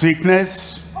that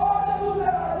sickness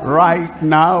right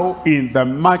now in the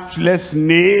matchless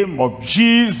name of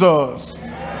Jesus.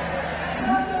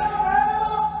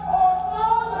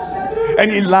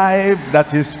 Any life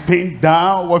that is pinned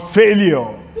down with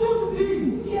failure,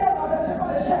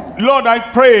 Lord, I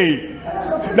pray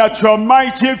that your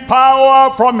mighty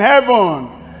power from heaven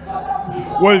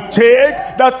will take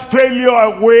that failure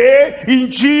away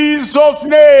in Jesus'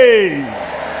 name.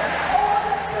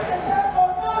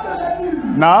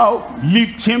 Now,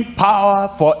 lifting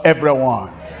power for everyone.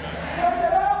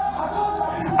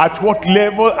 At what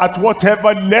level, at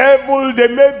whatever level they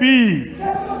may be,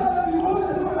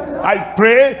 I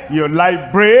pray you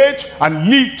liberate and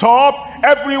lift up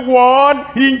everyone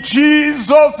in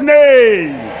Jesus'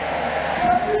 name.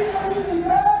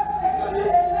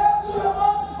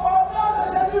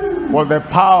 With the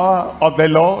power of the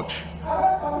Lord,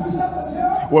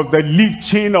 with the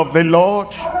lifting of the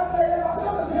Lord,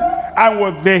 and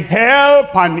with the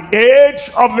help and aid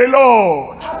of the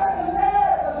Lord,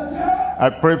 I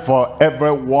pray for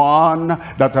everyone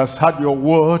that has had your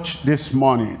word this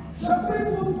morning.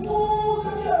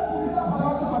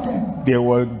 They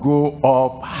will go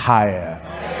up higher.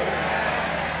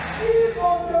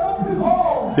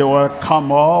 They will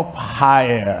come up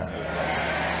higher.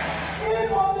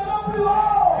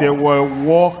 They will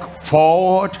walk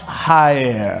forward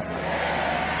higher.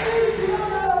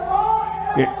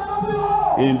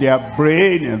 In their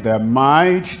brain, in their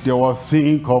mind, they will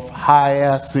think of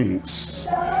higher things.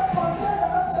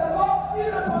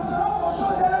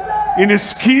 In the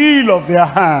skill of their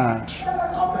hand,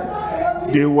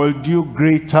 they will do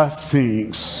greater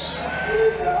things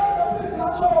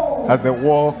as they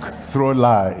walk through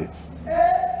life.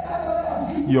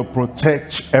 You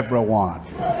protect everyone.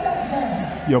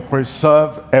 You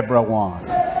preserve everyone.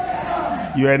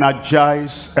 You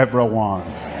energize everyone.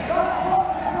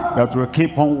 That will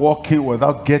keep on walking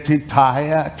without getting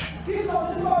tired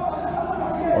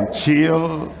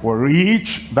until we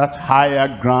reach that higher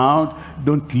ground.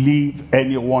 Don't leave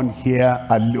anyone here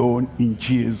alone in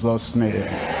Jesus' name.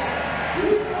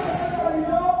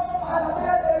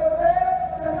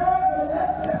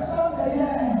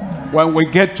 When we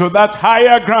get to that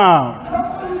higher ground,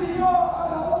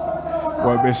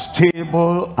 we'll be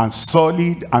stable and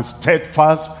solid and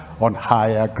steadfast on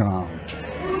higher ground.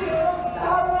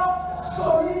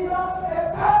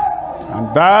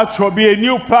 And that will be a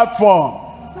new platform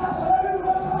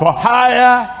for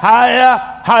higher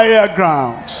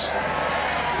grounds.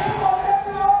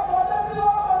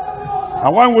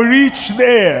 And when we reach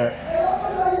there,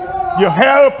 you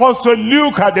help us to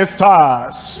look at the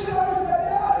stars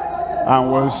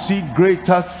And we'll see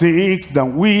greater things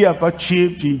than we have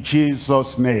achieved in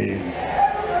Jesus' name.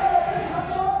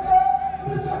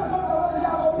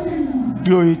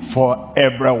 Do it for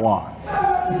everyone.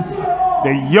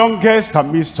 The youngest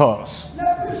amidst us,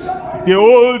 the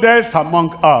oldest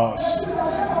among us.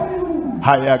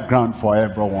 Higher ground for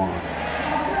everyone.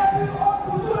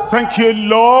 Thank you,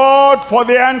 Lord, for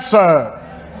the answer.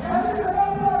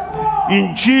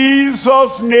 In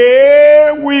Jesus'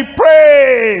 name we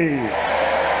pray.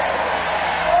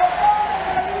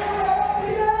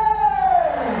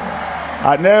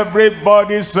 And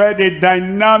everybody said a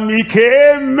dynamic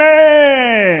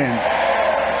amen.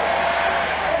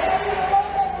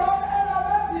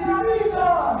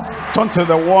 Turn to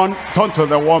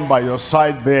the one by your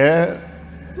side there.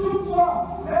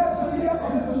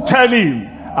 Tell him,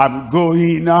 I'm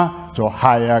going to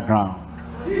higher ground.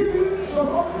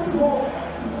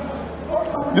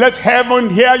 Let heaven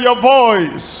hear your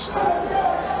voice.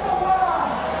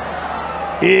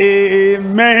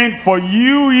 Amen for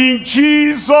you in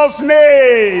Jesus'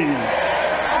 name.